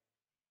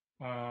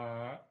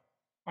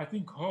I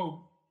think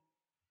home,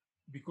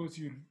 because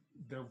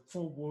the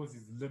 4 walls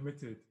is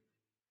limited,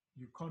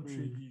 you can't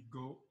really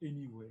go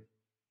anywhere.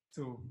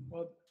 So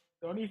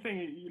the only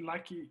thing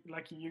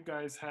you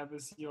guys have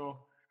is your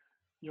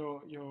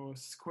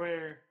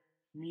square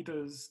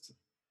meters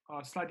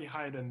are slightly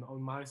higher than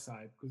on my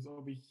side, because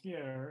over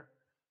here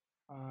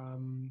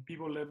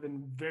people live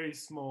in very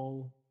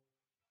small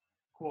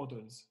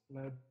quarters.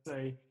 Let's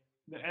say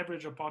the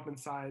average apartment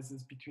size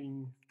is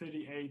between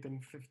 38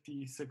 and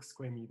 56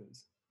 square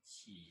meters.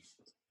 Jeez.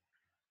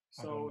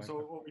 So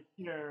over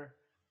here,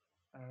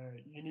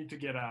 you need to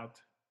get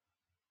out.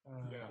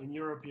 In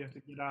Europe, you have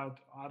to get out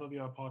of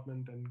your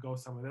apartment and go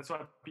somewhere. That's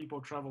why people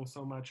travel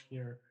so much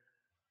here.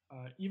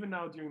 Even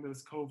now during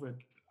this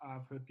COVID,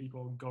 I've heard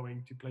people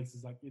going to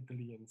places like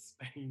Italy and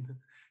Spain,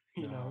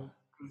 you know,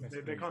 because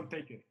they can't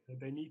take it.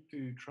 They need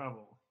to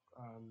travel.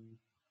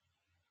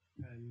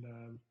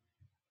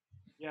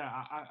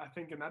 I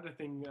think another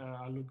thing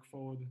I look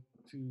forward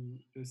to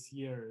this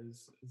year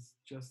is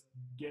just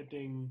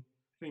getting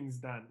things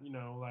done. You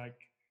know, like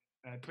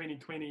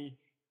 2020,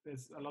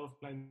 there's a lot of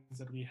plans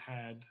that we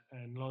had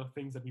and a lot of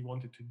things that we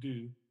wanted to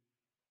do.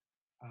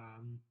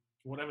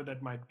 Whatever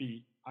that might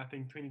be, I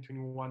think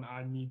 2021,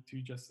 I need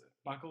to just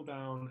buckle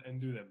down and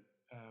do them.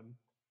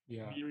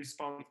 Be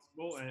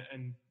responsible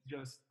and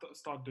just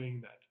start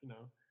doing that. You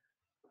know,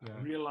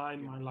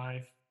 realign my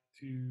life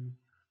to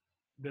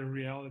the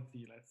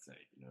reality, let's say,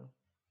 you know.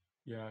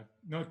 Yeah.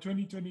 No,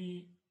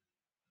 2020,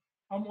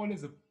 I'm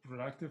always a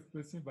productive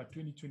person, but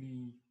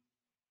 2020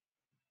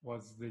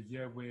 was the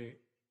year where,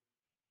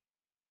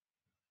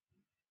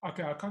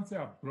 okay, I can't say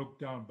I broke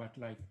down, but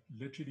like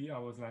literally I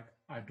was like,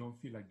 I don't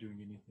feel like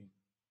doing anything.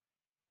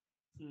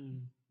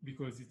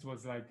 Because it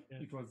was like,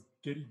 it was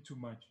getting too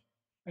much.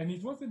 And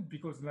it wasn't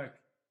because like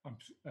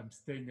I'm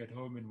staying at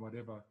home and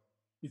whatever.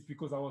 It's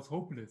because I was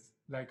hopeless.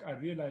 Like I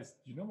realized,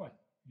 you know what,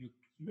 you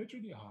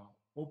literally are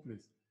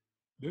hopeless.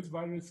 This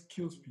virus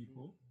kills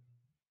people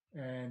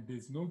and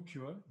there's no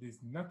cure.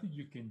 There's nothing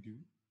you can do.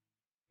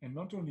 And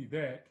not only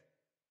that,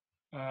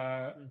 uh,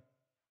 Mm.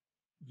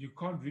 you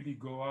can't really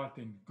go out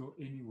and go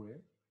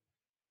anywhere.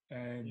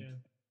 And Yeah.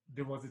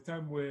 there was a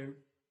time where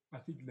I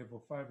think level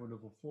 5 or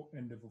level 4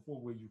 and level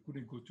 4 where you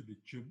couldn't go to the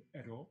gym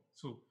at all.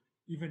 So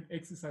even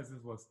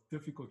exercises was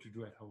difficult to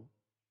do at home.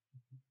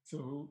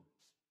 So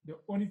the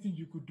only thing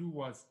you could do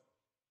was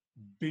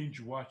binge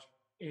watch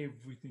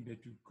everything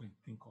that you can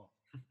think of.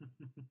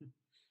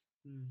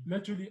 Mm.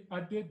 Literally,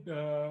 I did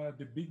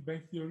the Big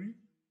Bang Theory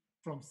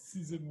from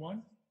season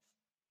 1.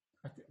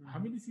 How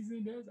Mhm. many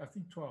seasons there's? I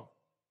think 12.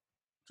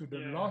 To the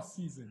Yeah. last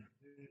season,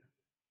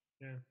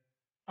 Yeah.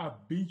 I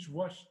binge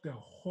watched the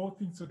whole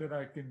thing so that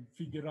I can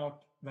figure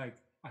out, like,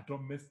 I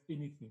don't miss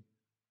anything.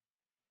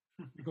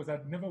 Because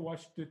I'd never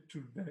watched it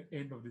to the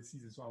end of the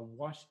season. So I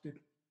watched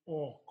it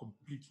all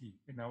completely.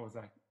 And I was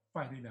like,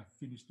 finally, I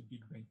finished the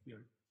Big Bang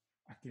Theory.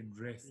 I can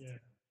rest. Yeah.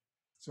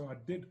 So I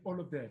did all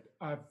of that.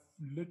 I've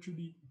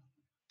literally,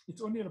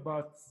 it's only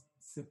about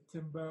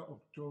September,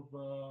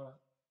 October,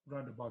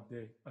 round about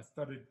there. I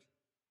started,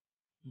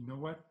 you know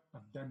what?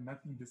 I've done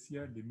nothing this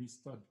year. Let me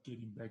start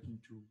getting back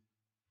into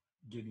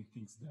getting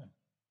things done.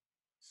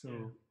 Yeah.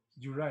 So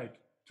you're right.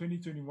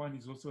 2021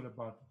 is also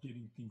about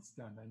getting things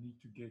done. I need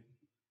to get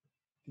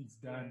things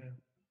done.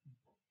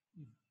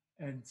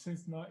 Yeah. And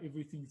since now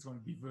everything is going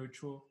to be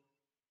virtual,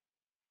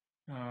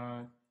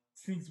 uh,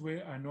 things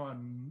where I know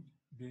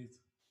there's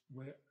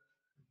where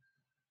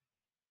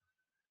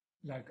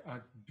like I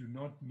do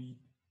not need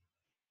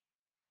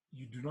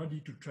you do not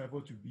need to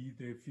travel to be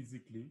there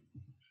physically.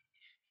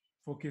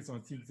 Focus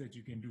on things that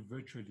you can do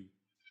virtually.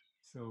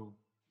 So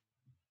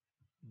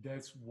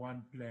that's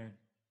one plan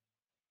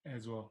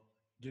as well.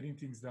 Getting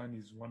things done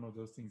is one of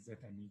those things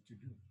that I need to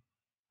do.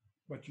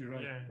 But you're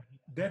right. Yeah.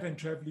 That and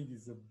traveling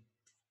is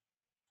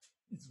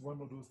it's one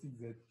of those things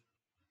that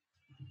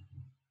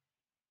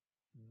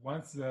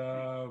once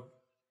the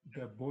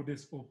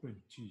borders open,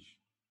 geez,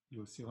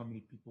 you'll see how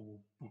many people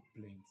will book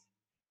planes.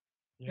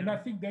 And Yeah.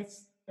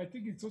 I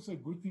think it's also a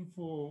good thing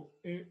for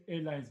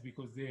airlines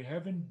because they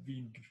haven't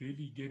been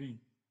really getting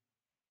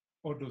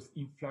all those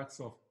influx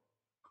of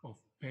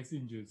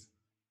passengers.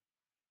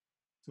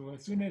 So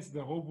as soon as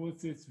the whole world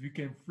says we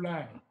can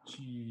fly,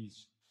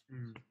 geez,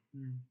 Mm.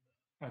 Mm.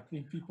 I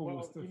think people will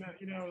Well,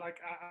 start.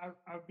 like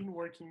I've been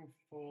working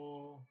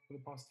for the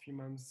past few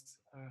months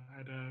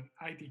at a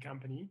IT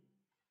company,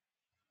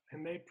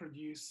 and they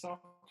produce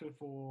software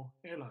for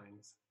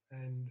airlines.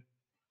 And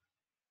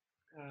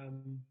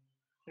um,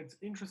 it's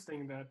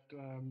interesting that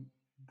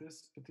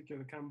this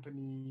particular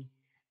company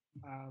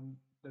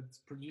that's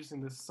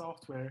producing this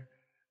software,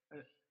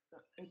 uh,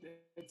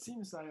 it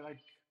seems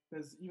like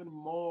there's even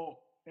more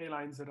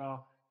airlines that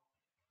are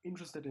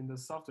interested in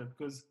this software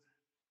because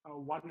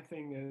one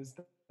thing is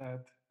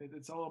that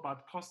it's all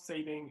about cost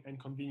saving and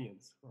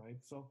convenience,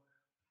 right?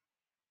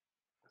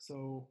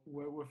 So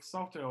with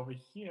software over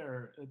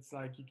here, it's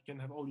like you can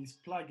have all these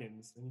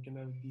plugins and you can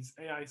have these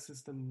AI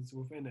systems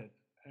within it,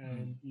 Mm,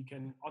 and you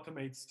can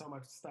automate so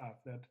much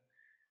stuff that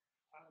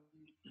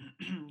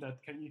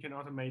that can you can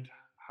automate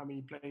how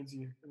many planes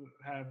you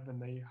have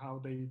and how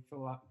they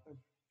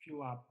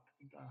fuel up,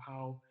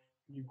 how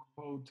you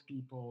quote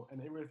people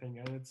and everything,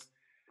 and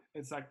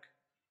it's like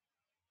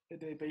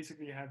they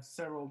basically have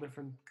several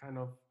different kind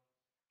of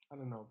I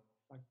don't know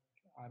like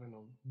I don't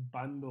know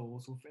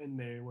bundles within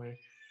there where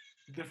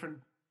different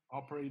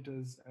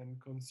operators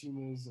and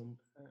consumers and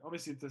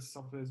obviously this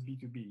software is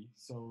B2B,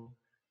 so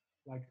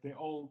like they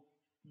all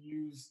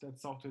use that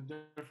software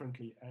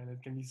differently and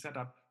it can be set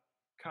up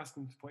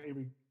custom for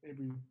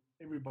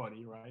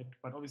everybody, right?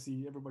 But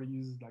obviously everybody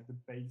uses like the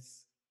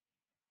base,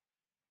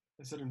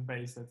 a certain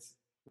base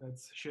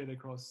that's shared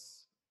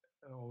across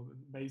or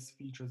base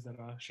features that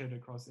are shared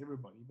across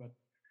everybody. But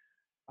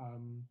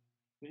um,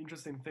 the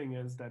interesting thing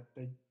is that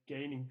they're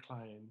gaining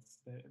clients,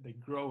 they're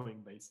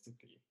growing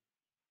basically,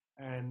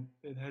 and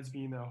it has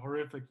been a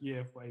horrific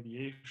year for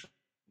aviation,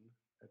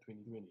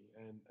 2020,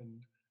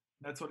 and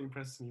that's what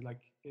impresses me.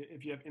 Like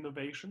if you have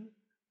innovation,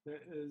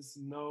 there is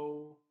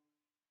no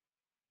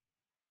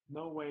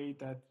way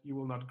that you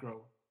will not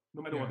grow,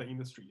 no matter what yeah, the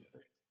industry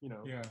is. You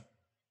know, yeah,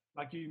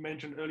 like you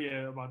mentioned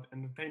earlier about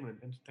entertainment.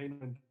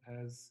 Entertainment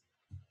has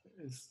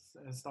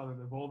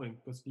started evolving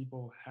because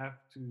people have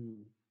to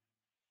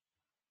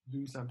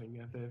do something.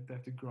 They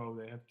have to grow.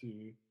 They have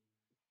to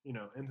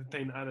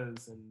entertain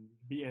others and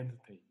be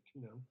entertained.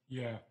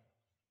 yeah,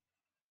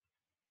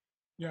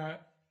 yeah.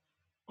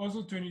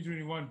 Also,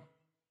 2021,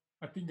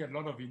 I think a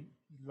lot of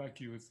like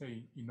you were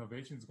saying,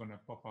 innovation is gonna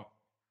pop up.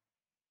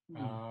 Mm,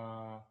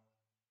 Uh,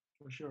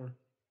 for sure.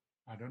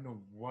 I don't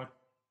know what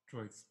to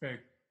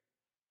expect,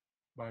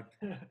 but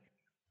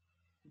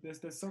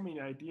There's so many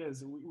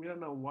ideas. We don't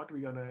know what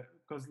we're gonna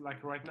because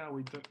like right now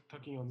we're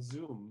talking on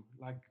Zoom.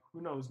 Like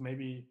who knows?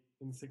 Maybe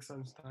in 6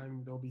 months'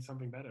 time there'll be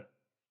something better.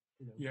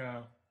 You know.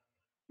 yeah,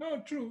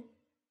 no, true.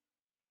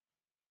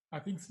 I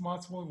think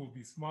smartphone will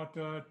be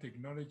smarter.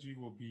 Technology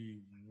will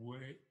be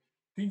way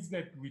things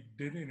that we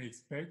didn't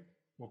expect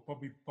will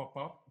probably pop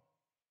up.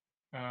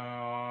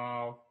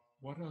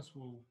 What else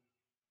will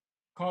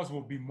cars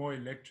will be more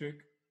electric.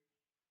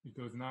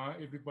 because now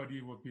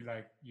everybody will be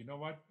like, you know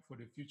what, for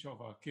the future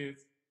of our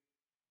kids,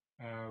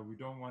 we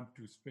don't want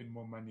to spend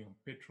more money on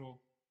petrol.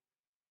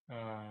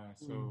 Mm.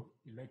 So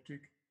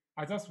electric.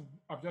 I'm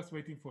just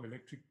waiting for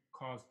electric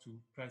cars to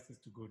prices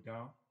to go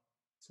down.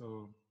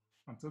 So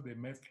until they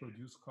mass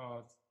produce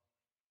cars,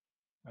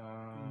 uh,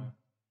 Mm.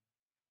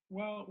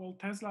 Well,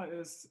 Tesla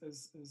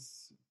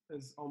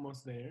is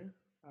almost there.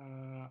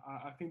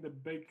 I think the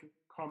big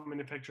car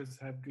manufacturers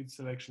have good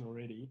selection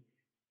already.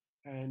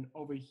 And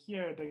over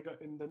here, they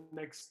got in the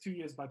next 2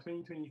 years, by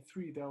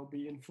 2023, they'll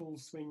be in full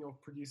swing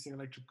of producing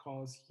electric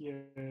cars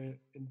here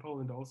in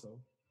Poland also,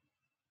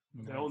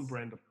 their own nice.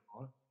 brand of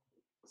car.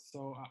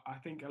 So I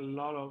think a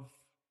lot of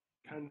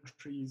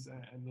countries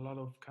and a lot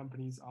of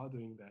companies are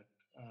doing that.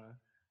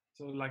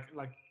 So like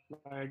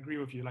I agree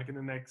with you. Like in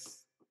the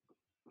next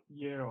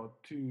year or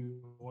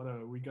two,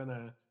 whatever, we're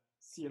gonna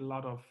see a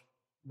lot of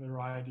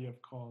variety of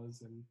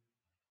cars,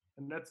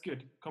 and that's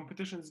good.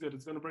 Competition is good.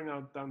 It's gonna bring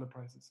out down the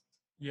prices.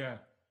 Yeah.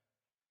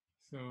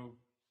 So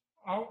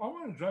I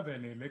want to drive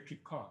an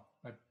electric car,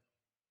 but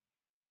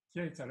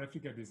here in South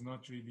Africa, there's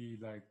not really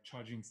like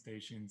charging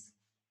stations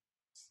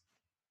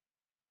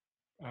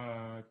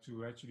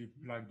to actually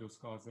plug those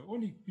cars. The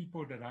only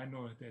people that I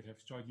know that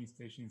have charging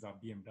stations are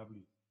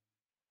BMW.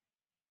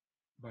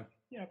 But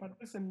Yeah, but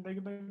listen, they're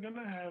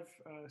gonna have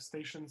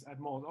stations at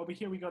malls. Over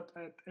here, we got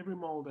at every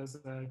mall there's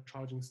a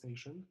charging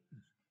station.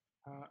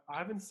 I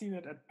haven't seen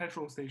it at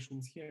petrol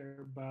stations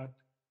here, but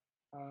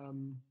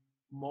um,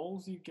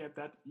 malls you get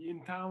that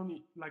in town,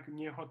 like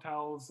near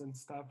hotels and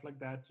stuff like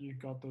that. You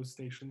got those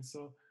stations.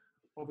 So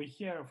over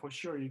here, for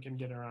sure, you can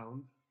get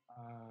around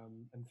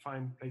and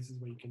find places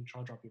where you can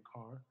charge up your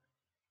car.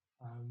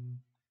 Um,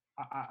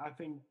 I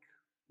think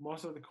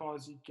most of the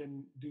cars you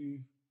can do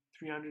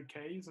 300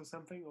 Ks or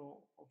something, or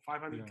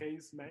 500 yeah,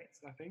 Ks max,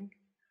 I think.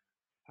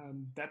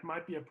 That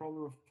might be a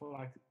problem for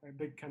like a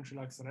big country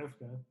like South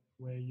Africa,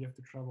 where you have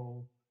to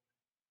travel,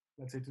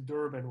 let's say to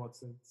Durban,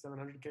 what's it,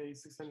 700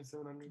 Ks, 600,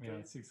 700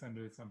 yeah, Ks?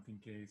 600 something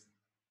Ks.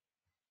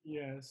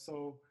 Yeah,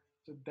 so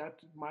that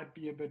might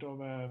be a bit of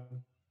a,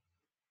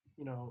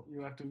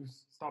 you have to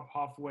stop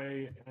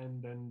halfway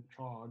and then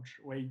charge,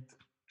 wait,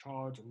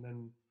 charge, and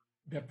then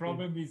The get.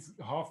 problem is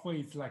halfway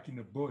it's like in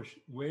a bush.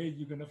 Where are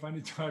you gonna find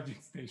a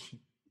charging station?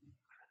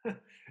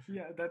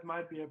 Yeah, that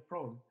might be a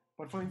problem.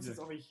 But for Yeah, instance,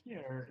 over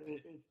here,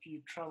 if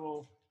you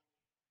travel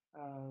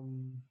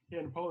here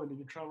in Poland, if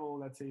you travel,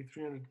 let's say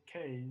 300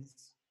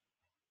 Ks,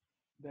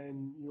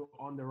 then you're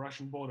on the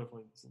Russian border,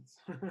 for instance.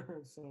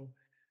 So,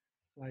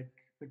 like,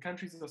 the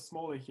countries are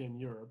smaller here in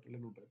Europe a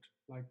little bit.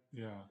 Like,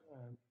 yeah,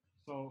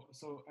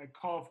 so a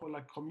car for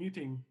like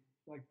commuting,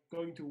 like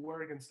going to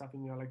work and stuff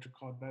in your electric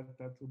car, that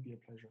would be a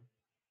pleasure.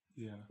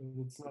 yeah,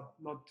 It's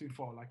not too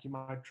far. Like you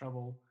might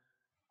travel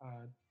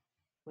uh,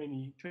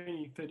 20,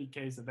 30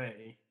 Ks a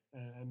day,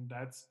 and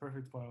that's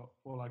perfect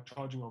for like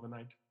charging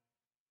overnight.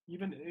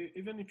 Even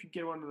if you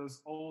get one of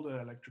those older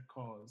electric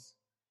cars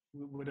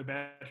where the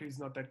battery's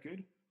not that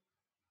good,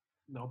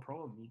 no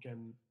problem.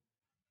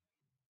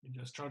 You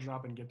just charge it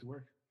up and get to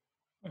work.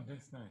 oh,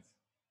 that's nice.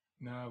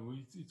 Now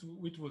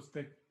it will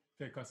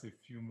take us a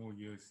few more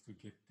years to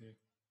get there.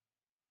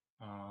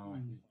 Uh,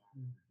 Mm.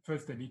 Mm.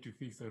 First, they need to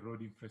fix the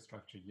road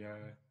infrastructure. Yeah,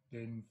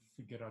 then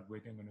figure out where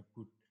they're gonna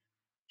put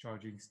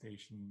charging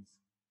stations.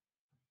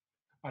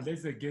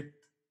 Unless they get,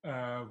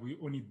 we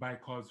only buy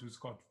cars who's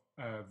got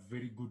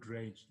very good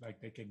range, like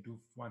they can do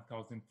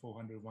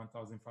 1,400,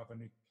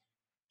 1,500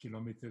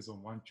 kilometers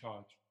on one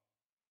charge.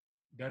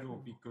 That will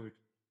be good.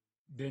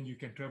 Then you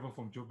can travel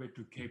from Joburg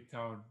to Cape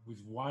Town with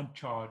one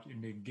charge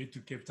and then get to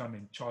Cape Town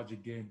and charge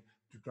again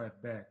to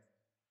drive back.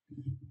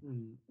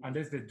 Mm.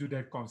 Unless they do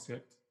that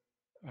concept.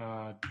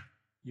 Uh,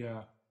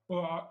 yeah.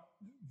 Well,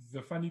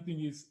 the funny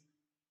thing is,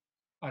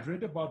 I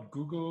read about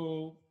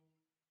Google.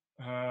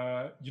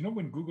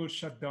 When Google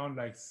shut down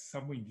like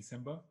somewhere in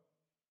December,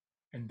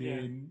 and Yeah.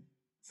 then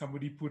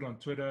somebody put on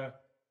Twitter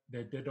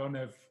that they don't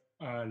have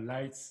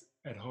lights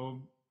at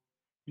home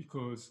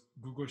because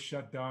Google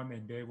shut down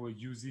and they were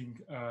using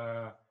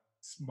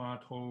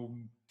smart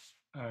home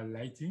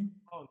lighting,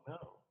 Oh no.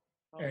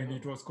 Oh and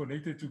it no. was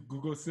connected to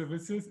Google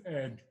services,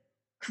 and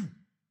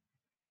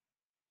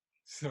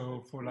so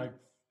That's for crazy. like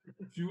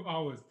few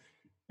hours,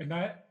 and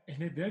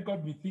that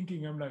got me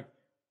thinking. I'm like,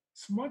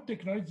 smart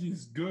technology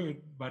is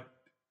good, but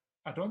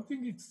I don't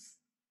think it's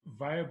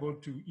viable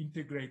to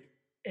integrate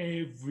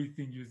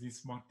everything using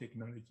smart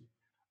technology.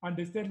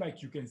 Understand,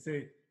 like you can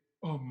say,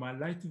 oh, my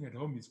lighting at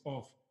home is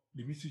off.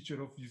 Let me switch it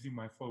off using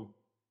my phone.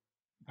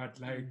 But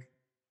Mm. like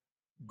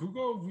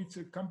Google, which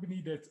a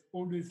company that's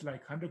always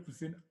like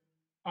 100%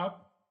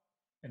 up,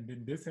 and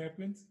then this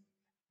happens.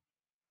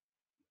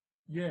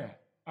 Yeah,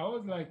 I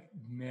was like,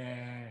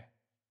 nah,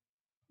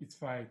 it's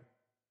fine.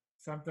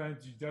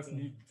 Sometimes you just Yeah.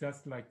 need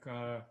just like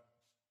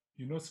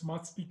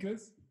smart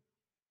speakers.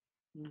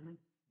 Hmm.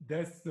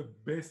 That's the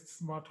best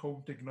smart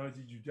home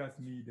technology you just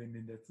need, and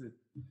then that's it.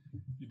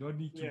 You don't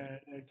need to. Yeah.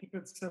 Yeah. Keep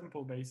it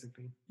simple,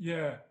 basically.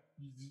 Yeah,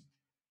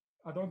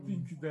 I don't Mm.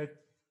 think that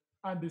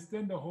I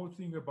understand the whole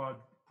thing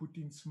about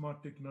putting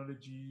smart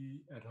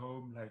technology at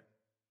home. Like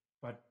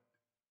But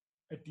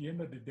at the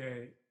end of the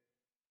day,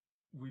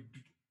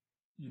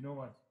 you know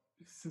what,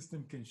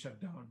 system can shut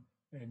down,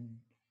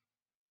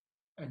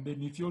 and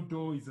then if your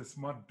door is a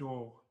smart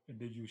door and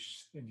then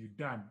you're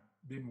done,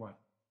 then what?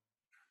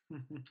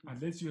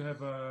 Unless you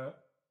have a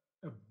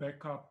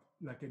backup,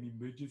 like an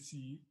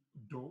emergency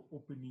door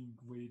opening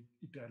where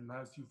it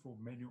allows you for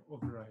manual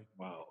override.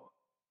 Well,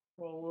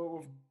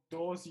 with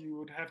doors, you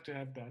would have to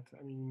have that.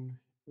 I mean,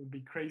 it would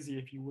be crazy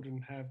if you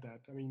wouldn't have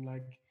that. I mean,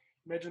 like,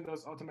 imagine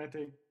those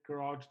automatic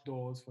garage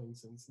doors, for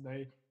instance.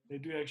 They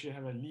do actually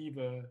have a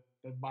lever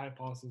that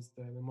bypasses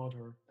the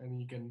motor, and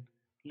you can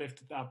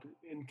lift it up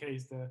in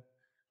case the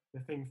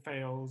thing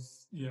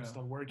fails to Yeah,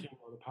 start working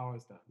or the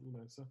power's down. You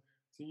know, so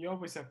you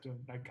always have to have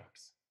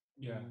backups.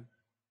 I yeah. mean,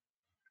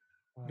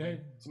 Then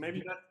so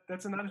maybe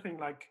that's another thing.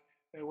 Like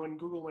when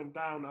Google went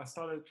down, I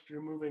started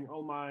removing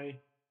all my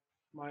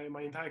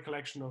entire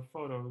collection of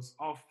photos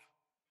off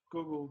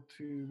Google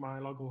to my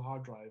local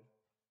hard drive.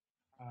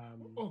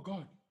 oh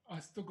God, I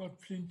still got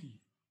plenty.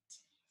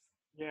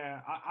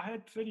 Yeah, I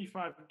had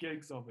 35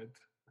 gigs of it.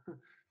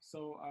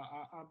 So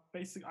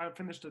I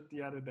finished it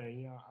the other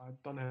day. I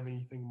don't have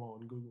anything more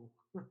on Google.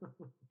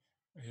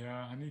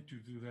 Yeah, I need to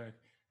do that.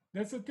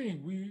 That's the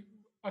thing.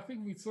 I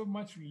think we're so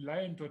much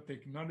reliant on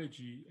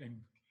technology and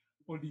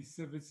all these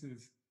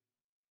services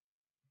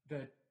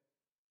that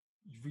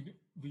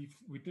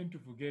we tend to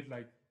forget,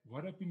 like,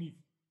 what happens if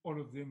all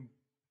of them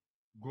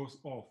goes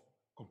off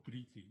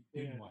completely?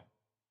 Then Yeah, what?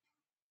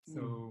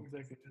 So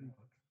exactly.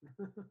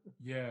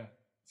 yeah,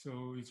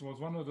 so it was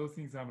one of those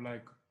things. I'm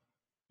like,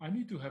 I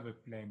need to have a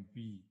plan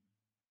B,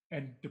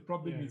 and the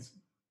problem Yeah, is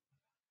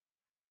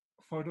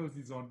photos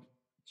is on.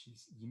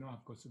 Geez,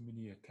 I've got so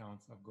many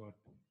accounts. I've got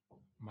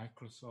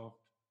Microsoft.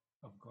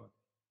 I've got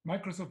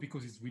Microsoft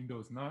because it's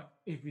Windows. Now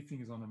everything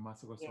is on a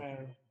Microsoft.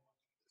 yeah.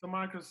 So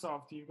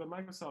Microsoft,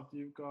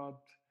 you've got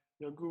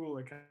your Google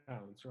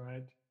accounts, right?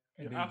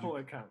 And Your then Apple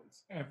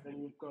accounts, have,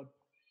 and you've got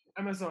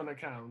Amazon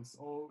accounts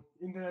or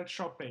internet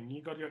shopping.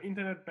 You got your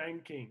internet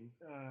banking.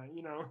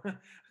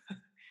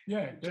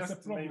 yeah, that's a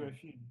just to name a problem.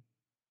 few.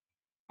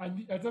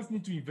 I just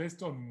need to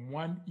invest on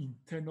one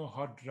internal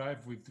hard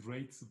drive with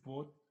RAID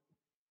support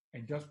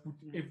and just put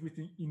Mhm.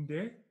 everything in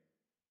there,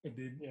 and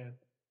then Yeah,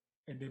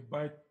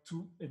 buy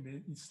two, and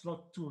then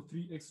slot 2 or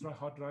 3 extra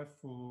hard drive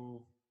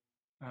for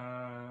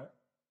uh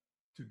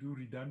to do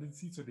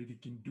redundancy so that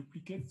it can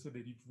duplicate, so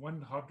that if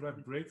one hard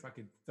drive breaks, I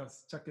can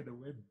just chuck it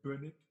away,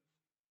 burn it,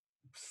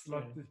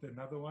 slot yeah, it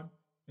another one,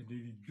 and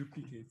then it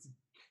duplicates.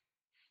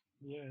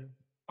 yeah.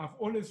 I've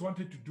always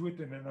wanted to do it,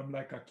 and then I'm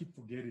like, I keep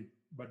forgetting.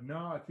 But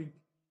now I think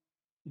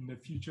in the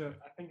future,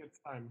 I think it's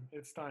time.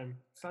 It's time.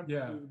 It's time to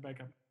yeah, do the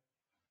backup.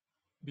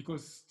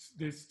 because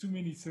there's too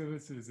many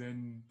services,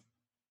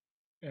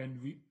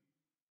 and we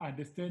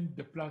understand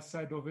the plus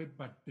side of it,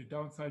 but the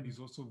downside is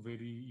also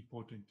very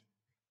important.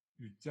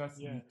 You just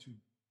Yeah, need to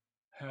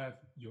have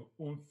your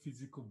own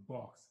physical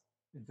box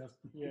and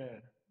just put yeah.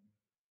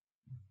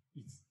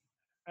 it's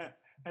Uh,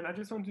 and I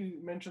just want to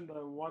mention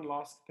the one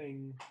last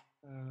thing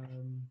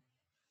um,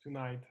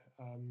 tonight.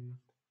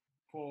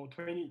 For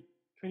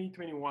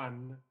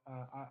 2021,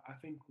 I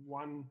think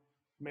one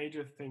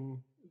major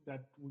thing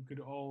that we could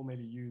all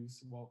maybe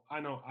use, well, I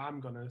know I'm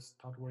going to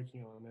start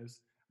working on,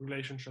 is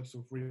relationships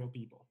with real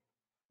people.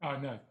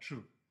 no,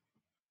 true.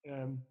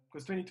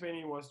 Because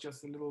 2020 was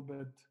just a little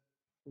bit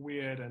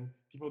weird and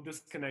people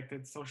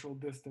disconnected, social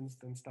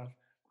distanced and stuff.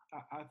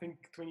 I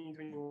think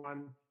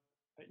 2021,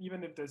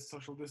 even if there's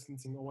social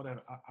distancing or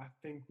whatever, I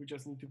think we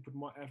just need to put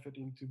more effort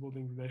into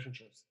building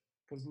relationships.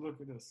 Because look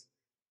at this,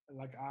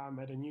 like I'm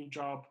at a new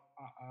job.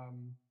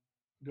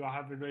 Do I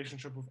have a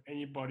relationship with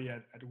anybody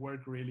at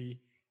work really,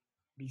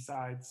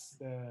 besides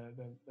the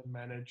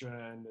manager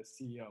and the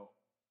CEO?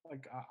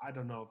 Like I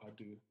don't know if I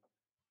do.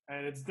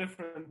 And it's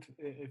different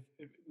if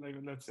like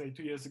let's say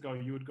 2 years ago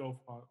you would go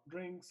for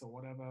drinks or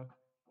whatever,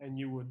 and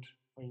you would,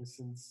 for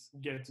instance,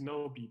 get to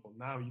know people.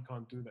 Now you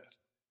can't do that.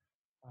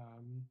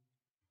 Um,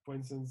 for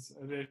instance,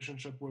 a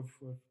relationship with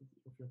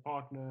your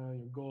partner,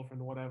 your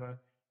girlfriend, whatever,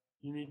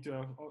 you need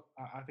to.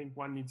 I think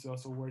one needs to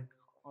also work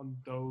on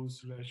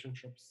those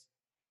relationships.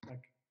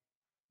 Like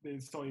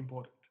it's so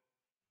important.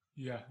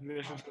 Yeah,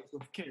 Relationships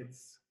with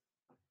kids,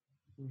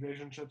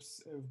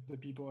 relationships with the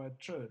people at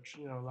church.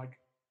 Like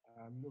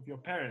with your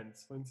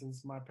parents. For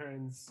instance, my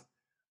parents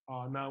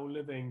are now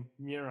living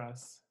near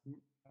us,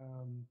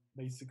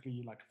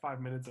 basically like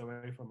 5 minutes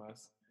away from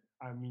us.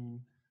 I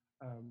mean,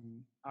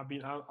 I've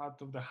been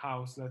out of the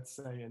house, let's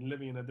say, and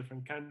living in a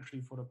different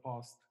country for the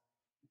past,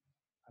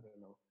 I don't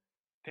know,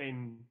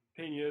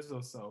 10 years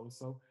or so.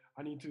 So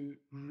I need to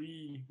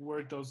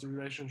rework those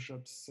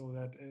relationships so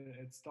that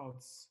it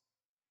starts,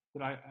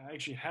 that I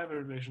actually have a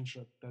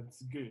relationship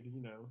that's good,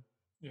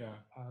 yeah,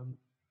 um,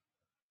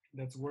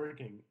 that's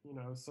working,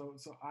 So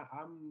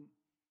I'm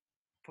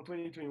for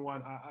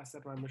 2021. I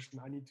set my mission.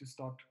 I need to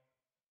start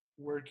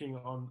working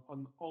on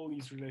all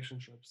these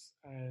relationships,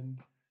 and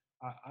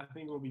I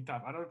think it will be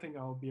tough. I don't think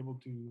I'll be able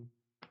to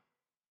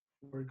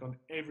work on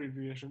every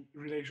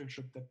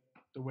relationship that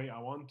the way I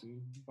want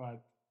to,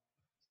 but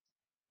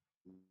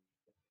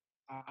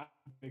I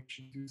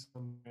actually do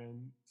something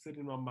and sit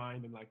in my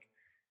mind and like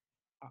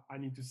I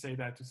need to say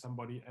that to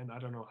somebody and I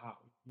don't know how,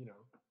 you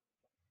know.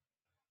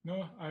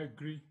 No, I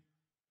agree.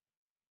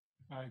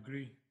 I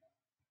agree.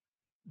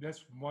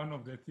 That's one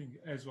of the things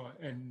as well.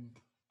 And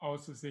I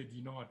also said,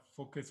 you know what,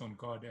 focus on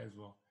God as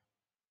well.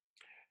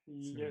 So,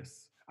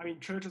 Yes, I mean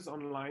church is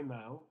online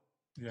now,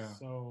 yeah.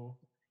 so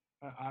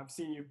I've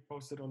seen you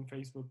post it on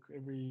Facebook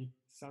every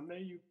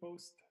Sunday. You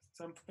post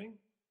something.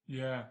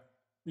 Yeah.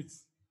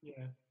 It's,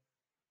 Yeah,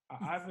 I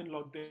it's, haven't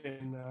logged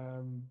in,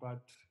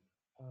 but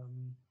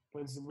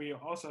for instance, we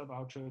also have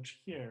our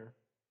church here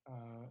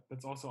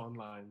that's also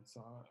online.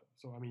 So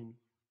I mean,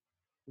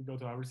 we go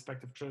to our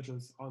respective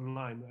churches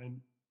online,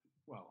 and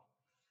well,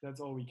 that's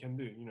all we can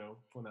do, you know,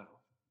 for now.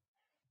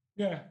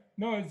 yeah.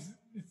 No, it's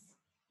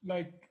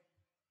like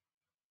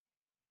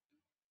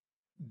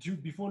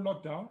before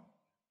lockdown,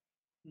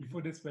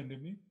 before this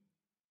pandemic,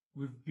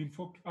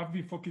 I've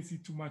been focusing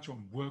too much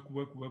on work,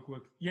 work, work,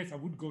 work. Yes, I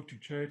would go to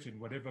church and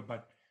whatever,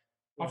 but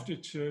Yeah. after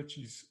church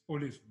is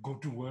always go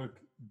to work,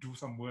 do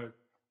some work,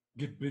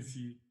 get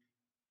busy.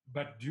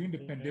 But during the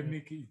Yeah.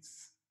 pandemic,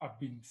 I've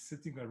been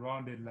sitting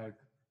around and like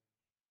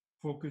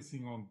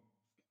focusing on,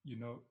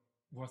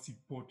 what's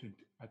important.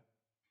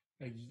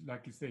 And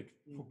like you said,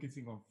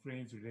 focusing on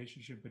friends,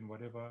 relationship, and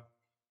whatever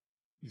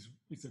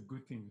is a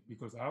good thing,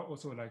 because I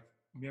also like,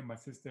 me and my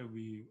sister,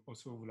 we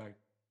also like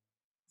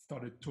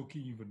started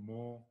talking even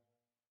more.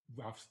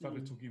 I've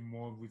started talking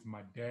more with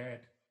my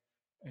dad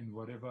and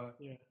whatever.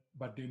 Yeah.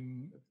 But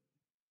then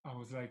I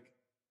was like,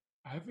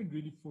 I haven't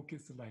really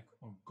focused like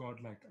on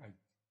God like I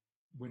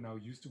when I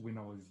used to when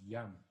I was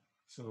young.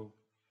 So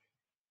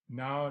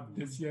now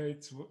this year,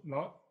 it's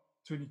not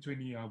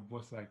 2020. I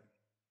was like,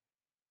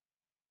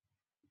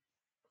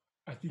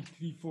 I think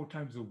 3-4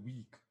 times a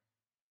week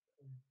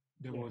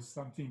there was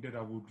something that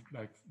I would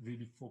like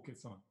really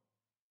focus on,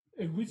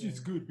 and which is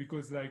good,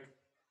 because like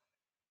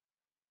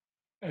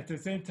at the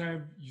same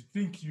time you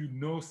think you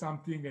know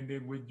something, and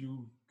then when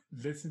you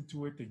listen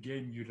to it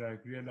again, you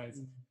like realize,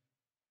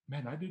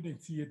 man, I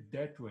didn't see it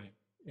that way,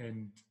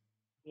 and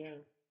Yeah.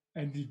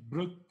 and it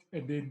brought,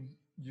 and then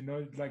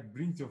it like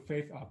brings your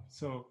faith up.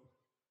 So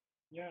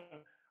Yeah.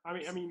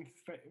 I mean,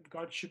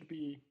 God should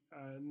be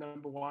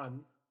number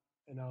one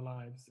in our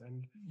lives,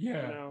 and you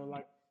yeah, know,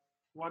 like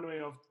one way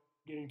of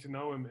getting to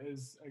know Him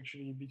is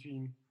actually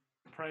between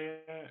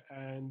prayer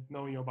and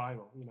knowing your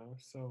Bible. You know,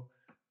 so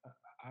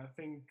I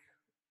think,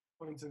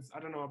 for instance, I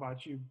don't know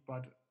about you,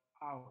 but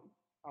I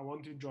I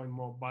want to join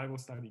more Bible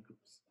study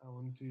groups. I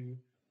want to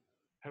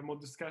have more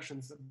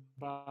discussions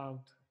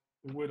about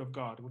the Word of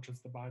God, which is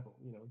the Bible.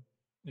 You know.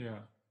 yeah,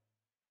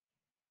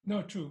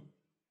 no, true.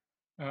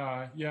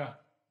 Yeah,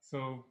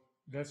 so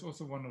that's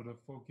also one of the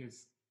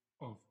focus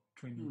of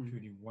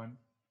 2021.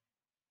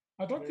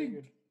 I don't Very think,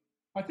 good.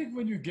 I think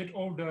when you get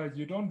older,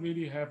 you don't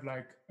really have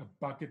like a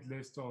bucket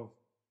list of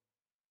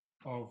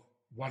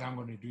what I'm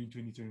going to do in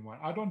 2021.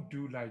 I don't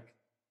do like,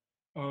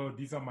 oh,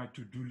 these are my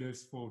to-do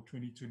lists for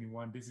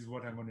 2021. This is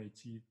what I'm going to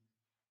achieve.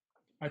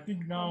 I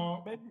think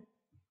now, Maybe.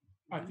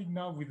 I think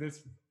now with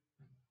this,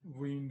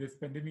 when this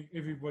pandemic,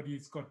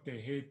 everybody's got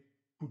their head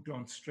put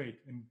on straight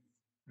and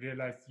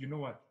realize, you know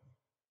what?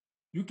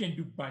 You can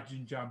do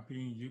bungee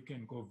jumping. You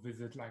can go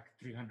visit like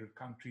 300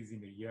 countries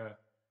in a year.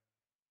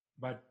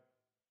 But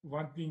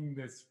one thing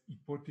that's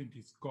important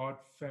is God,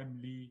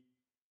 family,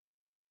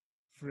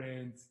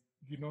 friends,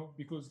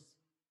 because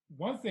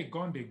once they're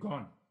gone, they're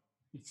gone.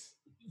 It's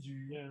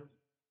Yeah.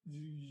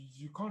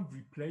 you can't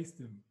replace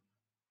them,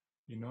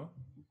 Yeah.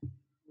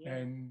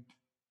 and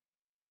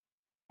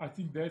I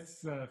think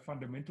that's a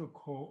fundamental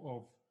core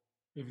of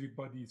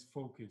everybody's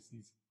focus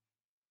is,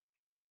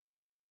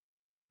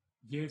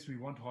 yes, we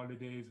want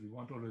holidays, we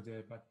want all of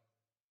that, but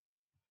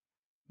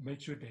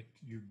make sure that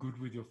you're good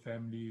with your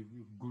family,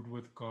 you're good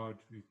with God,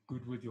 you're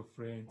good with your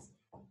friends,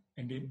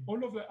 and then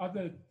all of the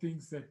other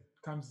things that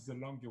comes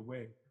along your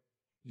way,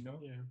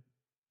 Yeah.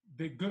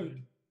 they're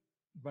good,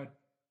 but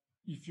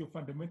if your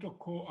fundamental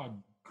core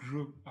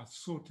are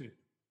sorted,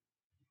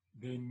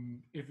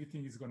 then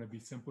everything is going to be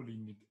simple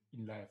in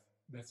life.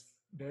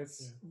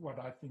 That's what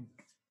I think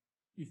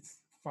is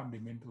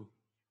fundamental.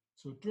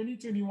 So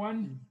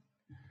 2021,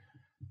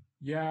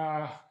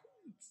 yeah,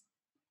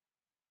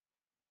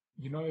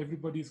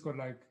 everybody's got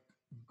like,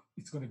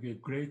 it's going to be a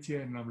great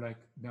year, and I'm like,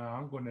 no,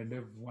 I'm going to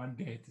live one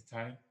day at a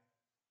time,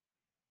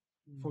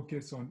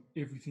 focus on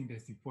everything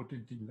that's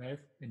important in life,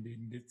 and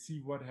then let's see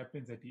what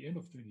happens at the end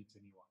of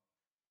 2021.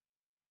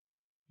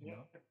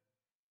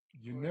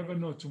 You never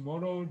know.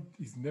 Tomorrow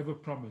is never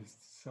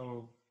promised.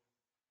 So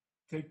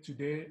take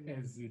today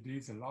as it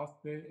is the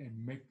last day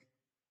and make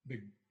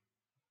the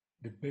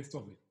best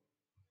of it.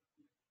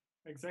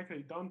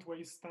 Exactly. Don't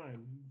waste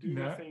time. Do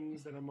the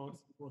things that are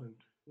most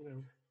important.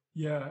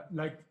 Yeah,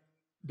 like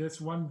there's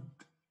one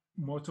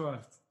motto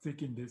I've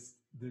taken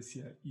this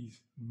year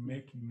is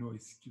make no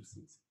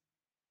excuses.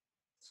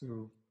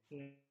 So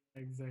yeah,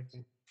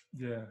 exactly.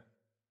 Yeah.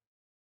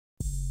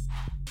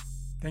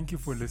 Thank you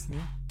for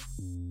listening.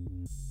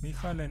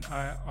 Michal and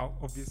I are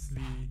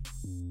obviously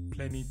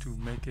planning to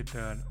make it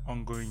an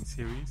ongoing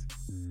series.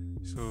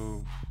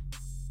 So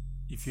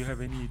if you have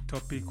any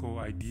topic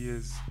or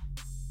ideas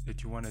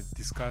that you want to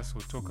discuss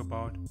or talk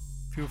about,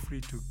 feel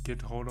free to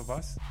get hold of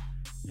us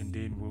and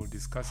then we'll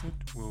discuss it.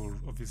 We'll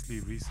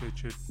obviously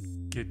research it,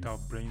 get our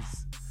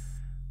brains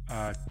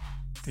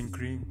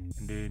tinkering,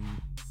 and then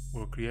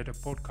we'll create a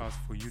podcast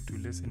for you to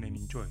listen and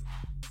enjoy.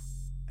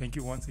 Thank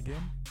you once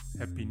again.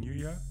 Happy New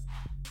Year.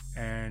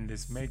 And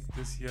let's make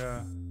this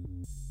year,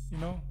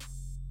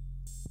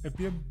 a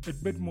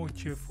bit more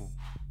cheerful.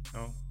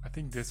 I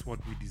think that's what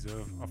we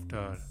deserve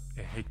after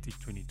a hectic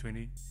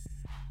 2020.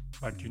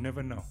 But you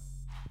never know.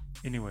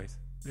 Anyways,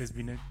 that's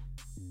been it.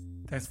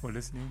 Thanks for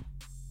listening.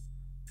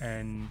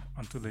 And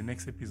until the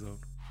next episode,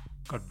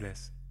 God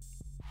bless.